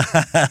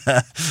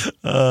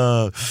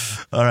 All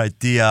right.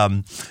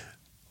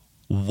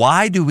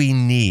 Why do we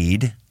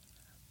need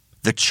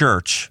the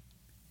church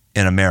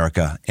in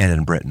America and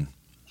in Britain?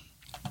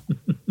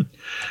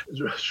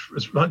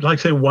 It's like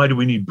saying, why do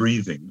we need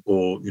breathing?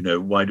 Or,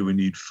 why do we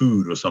need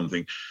food or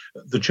something?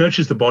 The church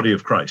is the body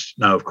of Christ.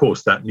 Now, of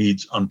course, that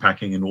needs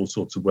unpacking in all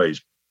sorts of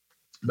ways.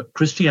 But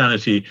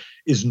Christianity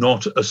is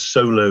not a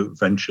solo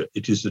venture.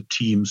 It is a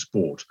team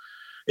sport.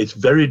 It's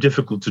very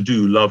difficult to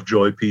do love,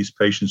 joy, peace,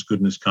 patience,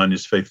 goodness,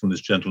 kindness,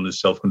 faithfulness, gentleness,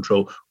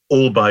 self-control,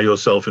 all by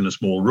yourself in a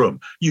small room.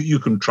 You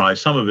can try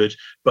some of it,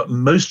 but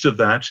most of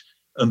that,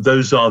 and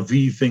those are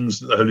the things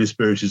that the Holy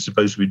Spirit is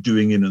supposed to be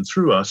doing in and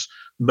through us,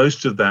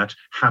 most of that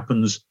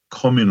happens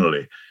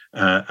communally.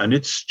 And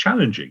it's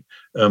challenging.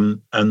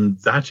 And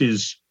that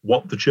is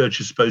what the church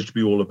is supposed to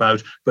be all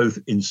about, both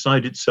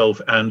inside itself,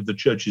 and the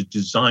church is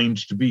designed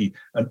to be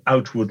an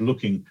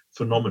outward-looking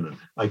phenomenon.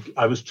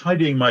 I was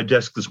tidying my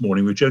desk this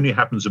morning, which only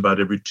happens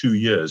about every 2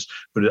 years,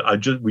 but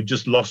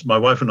my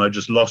wife and I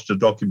just lost a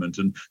document,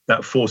 and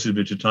that forces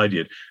me to tidy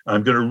it.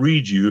 I'm going to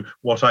read you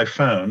what I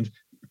found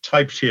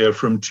typed here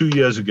from 2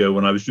 years ago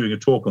when I was doing a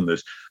talk on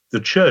this. The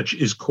church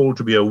is called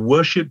to be a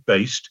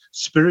worship-based,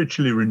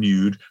 spiritually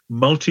renewed,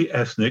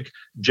 multi-ethnic,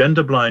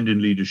 gender-blind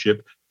in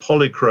leadership,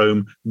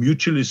 polychrome,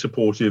 mutually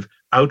supportive,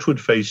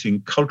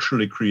 outward-facing,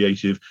 culturally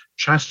creative,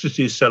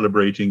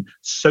 chastity-celebrating,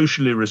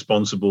 socially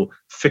responsible,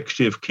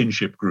 fictive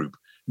kinship group.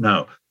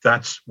 Now,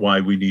 that's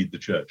why we need the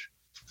church.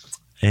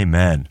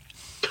 Amen.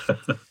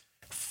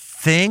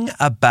 Thing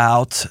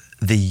about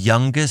the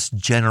youngest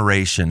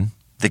generation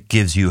that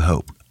gives you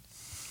hope?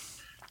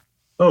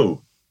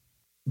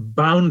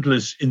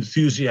 Boundless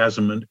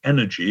enthusiasm and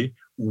energy,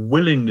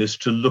 willingness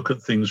to look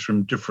at things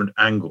from different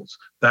angles.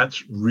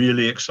 That's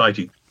really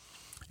exciting.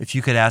 If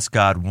you could ask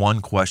God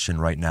one question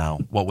right now,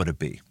 what would it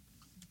be?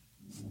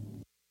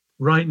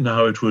 Right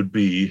now, it would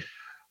be,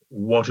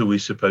 what are we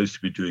supposed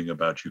to be doing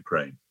about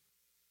Ukraine?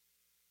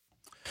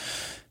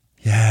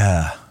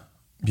 Yeah.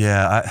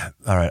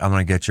 All right, I'm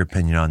going to get your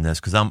opinion on this,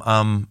 because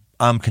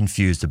I'm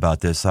confused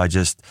about this.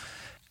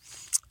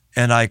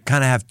 And I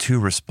kind of have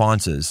two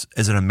responses.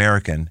 As an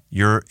American,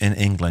 you're in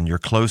England, you're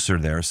closer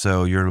there,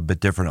 so you're a bit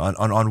different.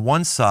 On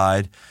one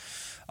side,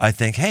 I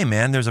think, hey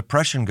man, there's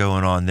oppression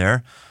going on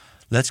there.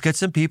 Let's get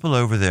some people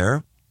over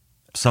there.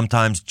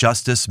 Sometimes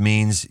justice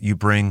means you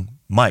bring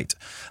might.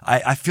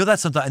 I feel that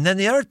sometimes. And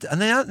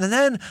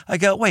then I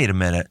go, wait a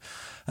minute.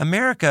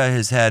 America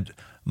has had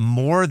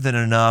more than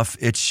enough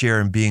its share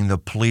in being the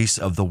police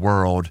of the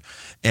world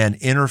and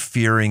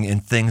interfering in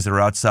things that are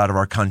outside of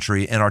our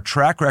country. And our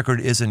track record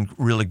isn't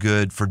really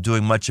good for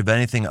doing much of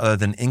anything other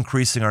than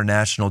increasing our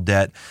national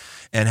debt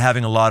and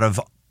having a lot of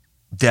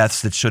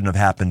deaths that shouldn't have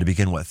happened to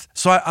begin with.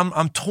 So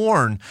I'm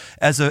torn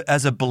as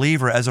a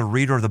believer, as a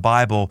reader of the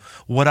Bible,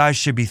 what I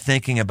should be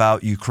thinking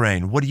about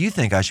Ukraine. What do you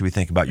think I should be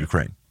thinking about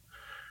Ukraine?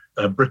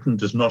 Britain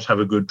does not have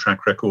a good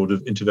track record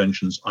of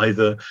interventions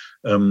either.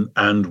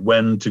 And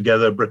when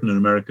together Britain and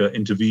America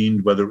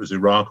intervened, whether it was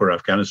Iraq or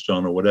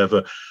Afghanistan or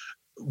whatever,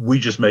 we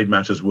just made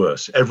matters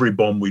worse. Every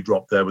bomb we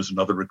dropped there was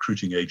another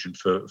recruiting agent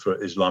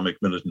for Islamic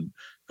militant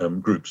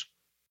groups.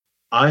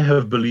 I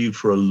have believed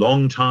for a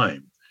long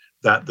time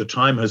that the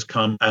time has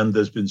come, and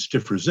there's been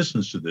stiff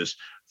resistance to this,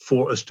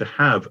 for us to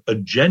have a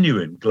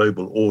genuine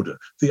global order.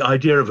 The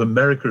idea of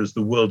America as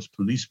the world's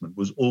policeman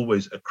was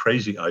always a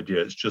crazy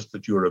idea. It's just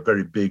that you're a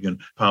very big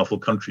and powerful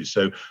country,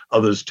 so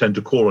others tend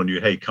to call on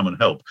you, hey, come and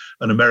help.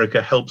 And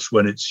America helps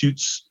when it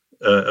suits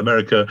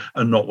America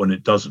and not when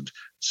it doesn't.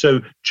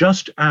 So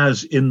just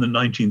as in the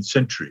 19th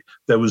century,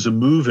 there was a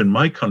move in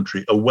my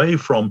country away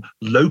from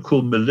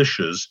local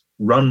militias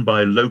run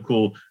by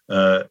local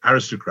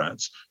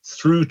aristocrats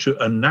through to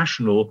a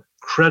national,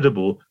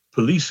 credible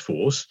police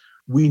force,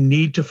 we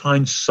need to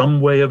find some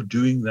way of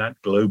doing that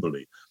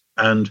globally.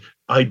 And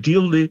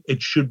ideally,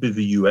 it should be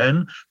the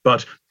UN,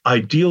 but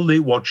ideally,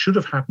 what should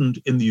have happened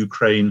in the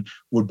Ukraine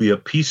would be a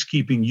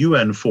peacekeeping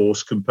UN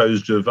force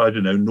composed of, I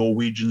don't know,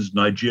 Norwegians,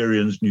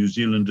 Nigerians, New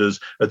Zealanders,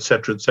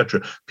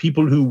 etc.,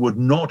 people who would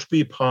not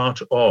be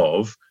part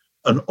of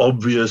an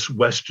obvious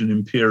Western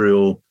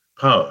imperial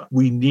power.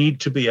 We need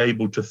to be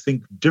able to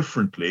think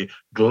differently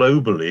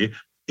globally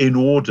in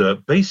order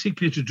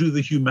basically to do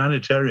the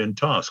humanitarian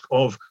task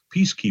of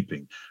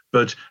peacekeeping.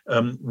 But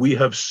we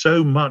have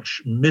so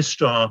much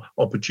missed our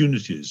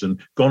opportunities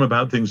and gone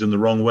about things in the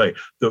wrong way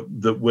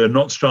that we're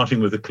not starting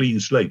with a clean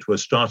slate. We're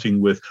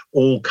starting with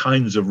all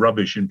kinds of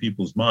rubbish in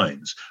people's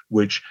minds,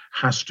 which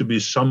has to be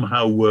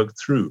somehow worked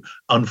through.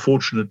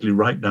 Unfortunately,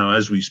 right now,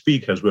 as we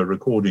speak, as we're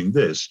recording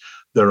this,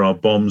 there are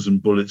bombs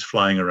and bullets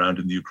flying around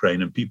in the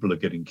Ukraine and people are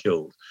getting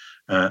killed.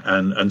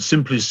 And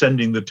simply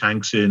sending the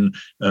tanks in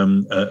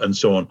and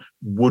so on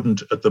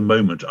wouldn't, at the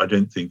moment, I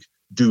don't think,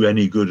 do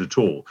any good at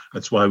all.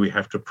 That's why we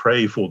have to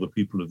pray for the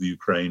people of the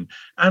Ukraine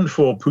and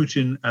for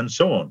Putin and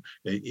so on.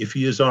 If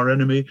he is our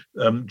enemy,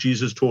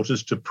 Jesus taught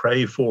us to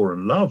pray for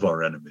and love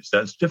our enemies.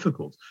 That's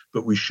difficult,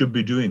 but we should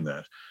be doing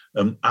that.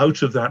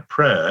 Out of that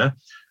prayer,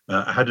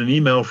 I had an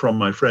email from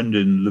my friend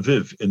in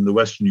Lviv in the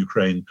Western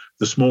Ukraine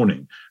this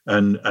morning,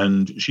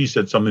 and she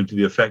said something to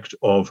the effect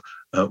of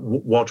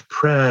what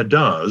prayer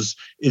does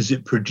is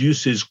it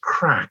produces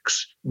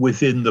cracks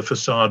within the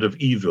facade of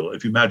evil.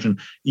 If you imagine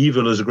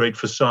evil as a great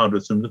facade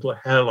with some little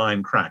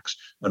hairline cracks,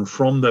 and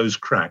from those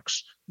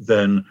cracks,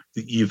 then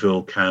the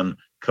evil can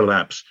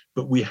collapse.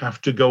 But we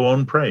have to go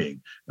on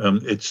praying.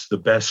 It's the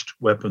best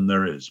weapon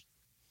there is.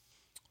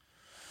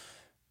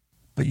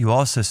 But you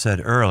also said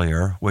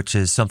earlier, which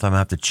is something I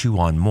have to chew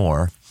on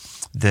more,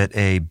 that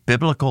a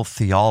biblical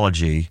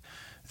theology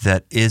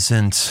that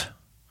isn't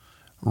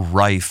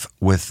rife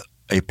with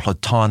a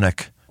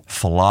Platonic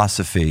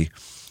philosophy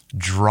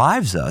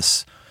drives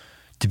us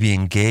to be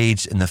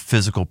engaged in the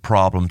physical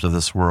problems of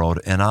this world.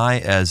 And I,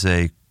 as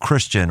a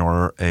Christian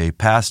or a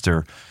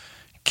pastor,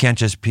 can't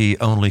just be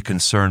only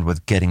concerned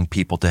with getting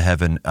people to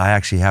heaven. I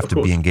actually have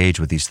to be engaged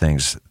with these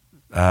things.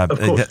 Of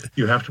course,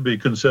 you have to be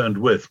concerned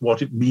with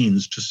what it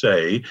means to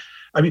say.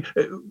 I mean,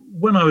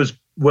 when I was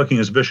working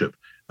as bishop,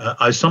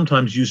 I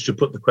sometimes used to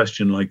put the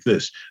question like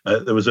this.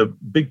 There was a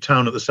big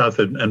town at the south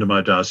end of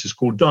my diocese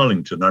called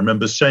Darlington. I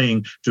remember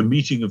saying to a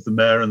meeting of the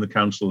mayor and the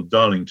council of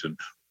Darlington,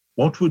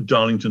 what would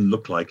Darlington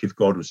look like if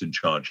God was in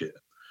charge here?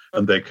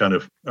 And they kind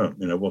of,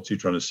 what's he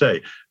trying to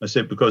say? I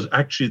said, because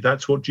actually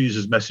that's what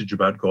Jesus' message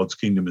about God's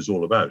kingdom is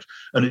all about.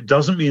 And it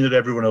doesn't mean that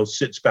everyone else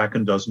sits back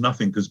and does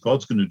nothing because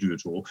God's going to do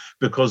it all,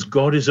 because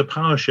God is a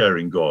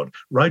power-sharing God.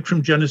 Right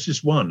from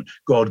Genesis 1,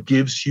 God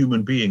gives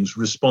human beings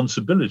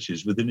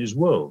responsibilities within his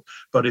world.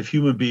 But if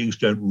human beings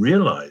don't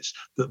realize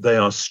that they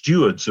are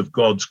stewards of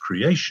God's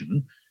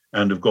creation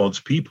and of God's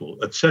people,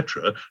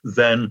 etc.,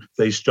 then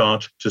they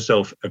start to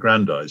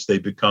self-aggrandize. They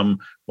become,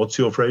 what's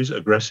your phrase,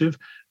 aggressive,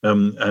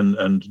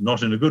 and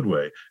not in a good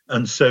way.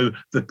 And so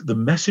the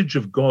message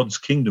of God's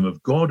kingdom,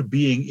 of God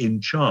being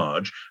in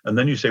charge, and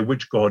then you say,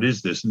 which God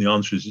is this? And the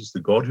answer is, it's the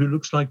God who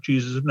looks like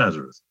Jesus of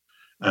Nazareth.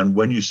 And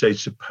when you say,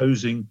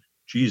 supposing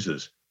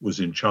Jesus was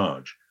in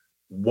charge,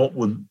 what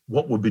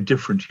would be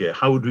different here?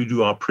 How would we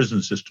do our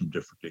prison system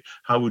differently?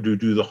 How would we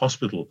do the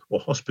hospital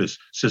or hospice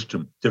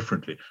system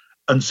differently?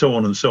 And so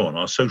on and so on,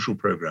 our social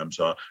programs,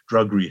 our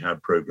drug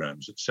rehab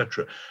programs,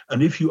 etc.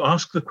 And if you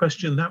ask the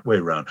question that way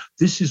around,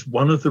 this is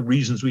one of the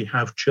reasons we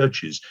have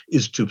churches,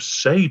 is to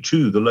say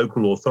to the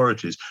local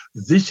authorities,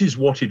 this is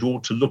what it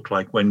ought to look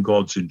like when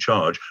God's in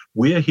charge.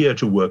 We're here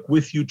to work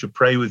with you, to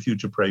pray with you,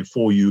 to pray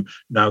for you.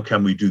 Now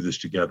can we do this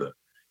together?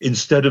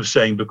 Instead of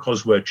saying,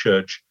 because we're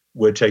church,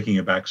 we're taking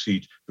a back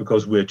seat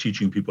because we're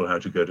teaching people how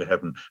to go to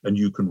heaven and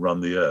you can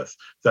run the earth.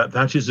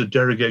 That is a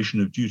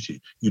derogation of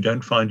duty. You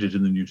don't find it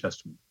in the New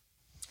Testament.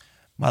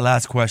 My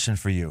last question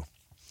for you.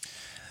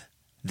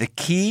 The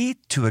key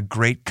to a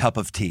great cup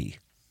of tea.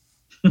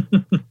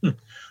 The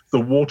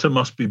water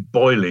must be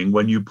boiling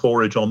when you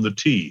pour it on the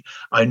tea.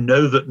 I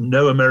know that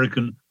no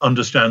American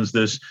understands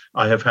this.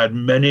 I have had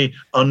many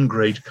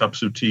ungreat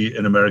cups of tea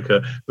in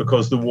America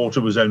because the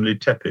water was only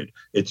tepid.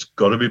 It's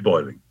got to be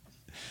boiling.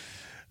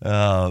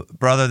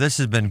 Brother, this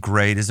has been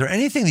great. Is there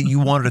anything that you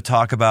wanted to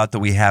talk about that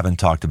we haven't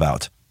talked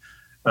about?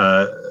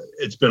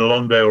 It's been a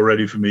long day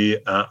already for me.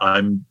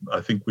 I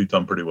think we've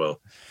done pretty well.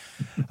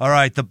 All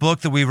right. The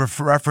book that we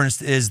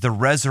referenced is The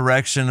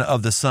Resurrection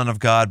of the Son of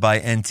God by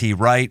N.T.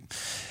 Wright.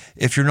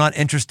 If you're not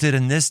interested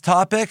in this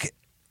topic,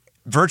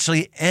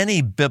 virtually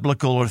any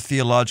biblical or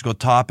theological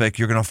topic,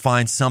 you're going to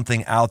find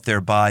something out there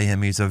by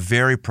him. He's a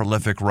very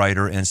prolific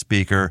writer and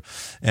speaker,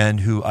 and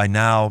who I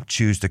now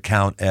choose to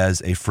count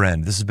as a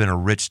friend. This has been a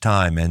rich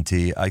time,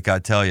 NT. I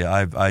got to tell you,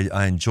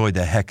 I enjoyed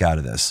the heck out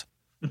of this.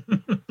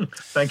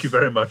 Thank you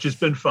very much. It's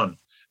been fun.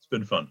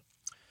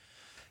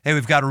 Hey,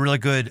 we've got a really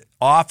good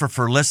offer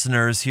for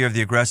listeners here of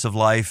The Aggressive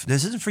Life.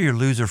 This isn't for your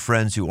loser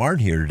friends who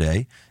aren't here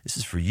today. This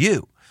is for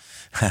you.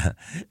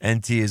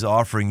 NT is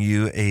offering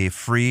you a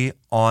free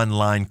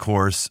online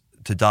course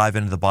to dive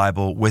into the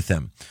Bible with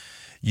him.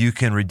 You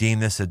can redeem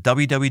this at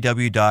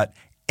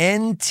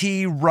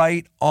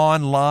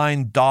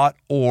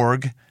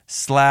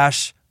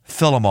www.ntwrightonline.org/Philemon.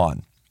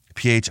 Philemon.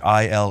 If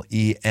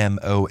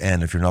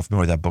you're not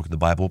familiar with that book of the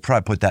Bible, we'll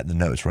probably put that in the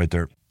notes right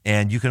there.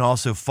 And you can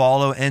also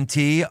follow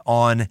NT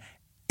on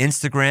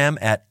Instagram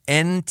at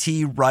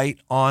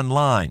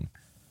ntwrightonline.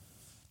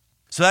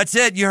 So that's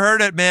it. You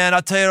heard it, man.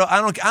 I'll tell you,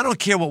 I don't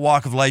care what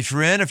walk of life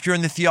you're in. If you're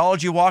in the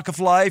theology walk of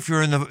life,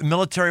 you're in the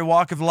military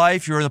walk of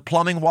life, you're in the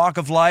plumbing walk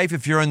of life,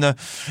 if you're in the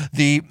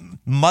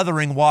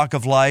mothering walk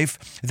of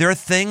life, there are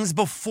things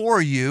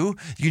before you.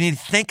 You need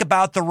to think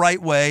about the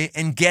right way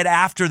and get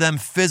after them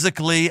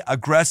physically,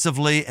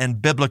 aggressively,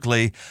 and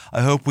biblically.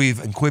 I hope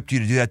we've equipped you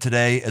to do that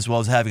today, as well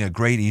as having a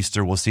great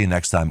Easter. We'll see you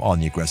next time on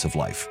The Aggressive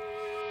Life.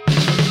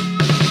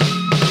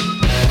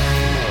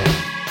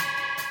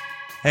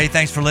 Hey,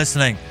 thanks for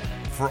listening.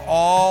 For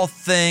all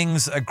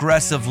things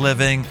aggressive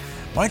living,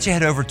 why don't you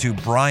head over to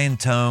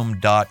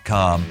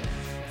briantome.com.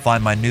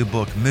 Find my new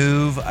book,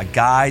 Move, a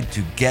guide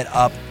to get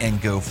up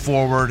and go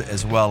forward,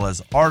 as well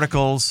as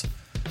articles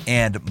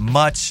and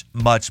much,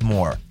 much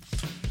more.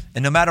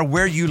 And no matter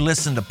where you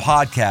listen to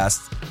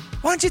podcasts,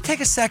 why don't you take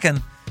a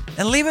second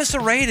and leave us a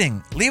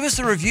rating, leave us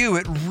a review.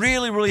 It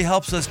really, really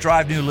helps us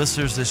drive new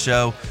listeners to the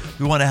show.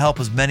 We want to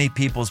help as many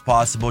people as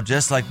possible,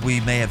 just like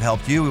we may have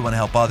helped you. We want to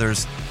help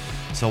others.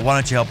 So why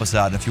don't you help us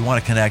out? And if you want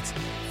to connect,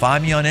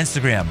 find me on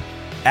Instagram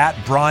at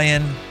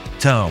Brian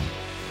Tome.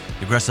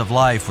 The Aggressive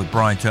Life with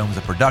Brian Tome is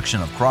a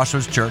production of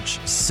Crossroads Church,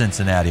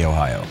 Cincinnati,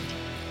 Ohio.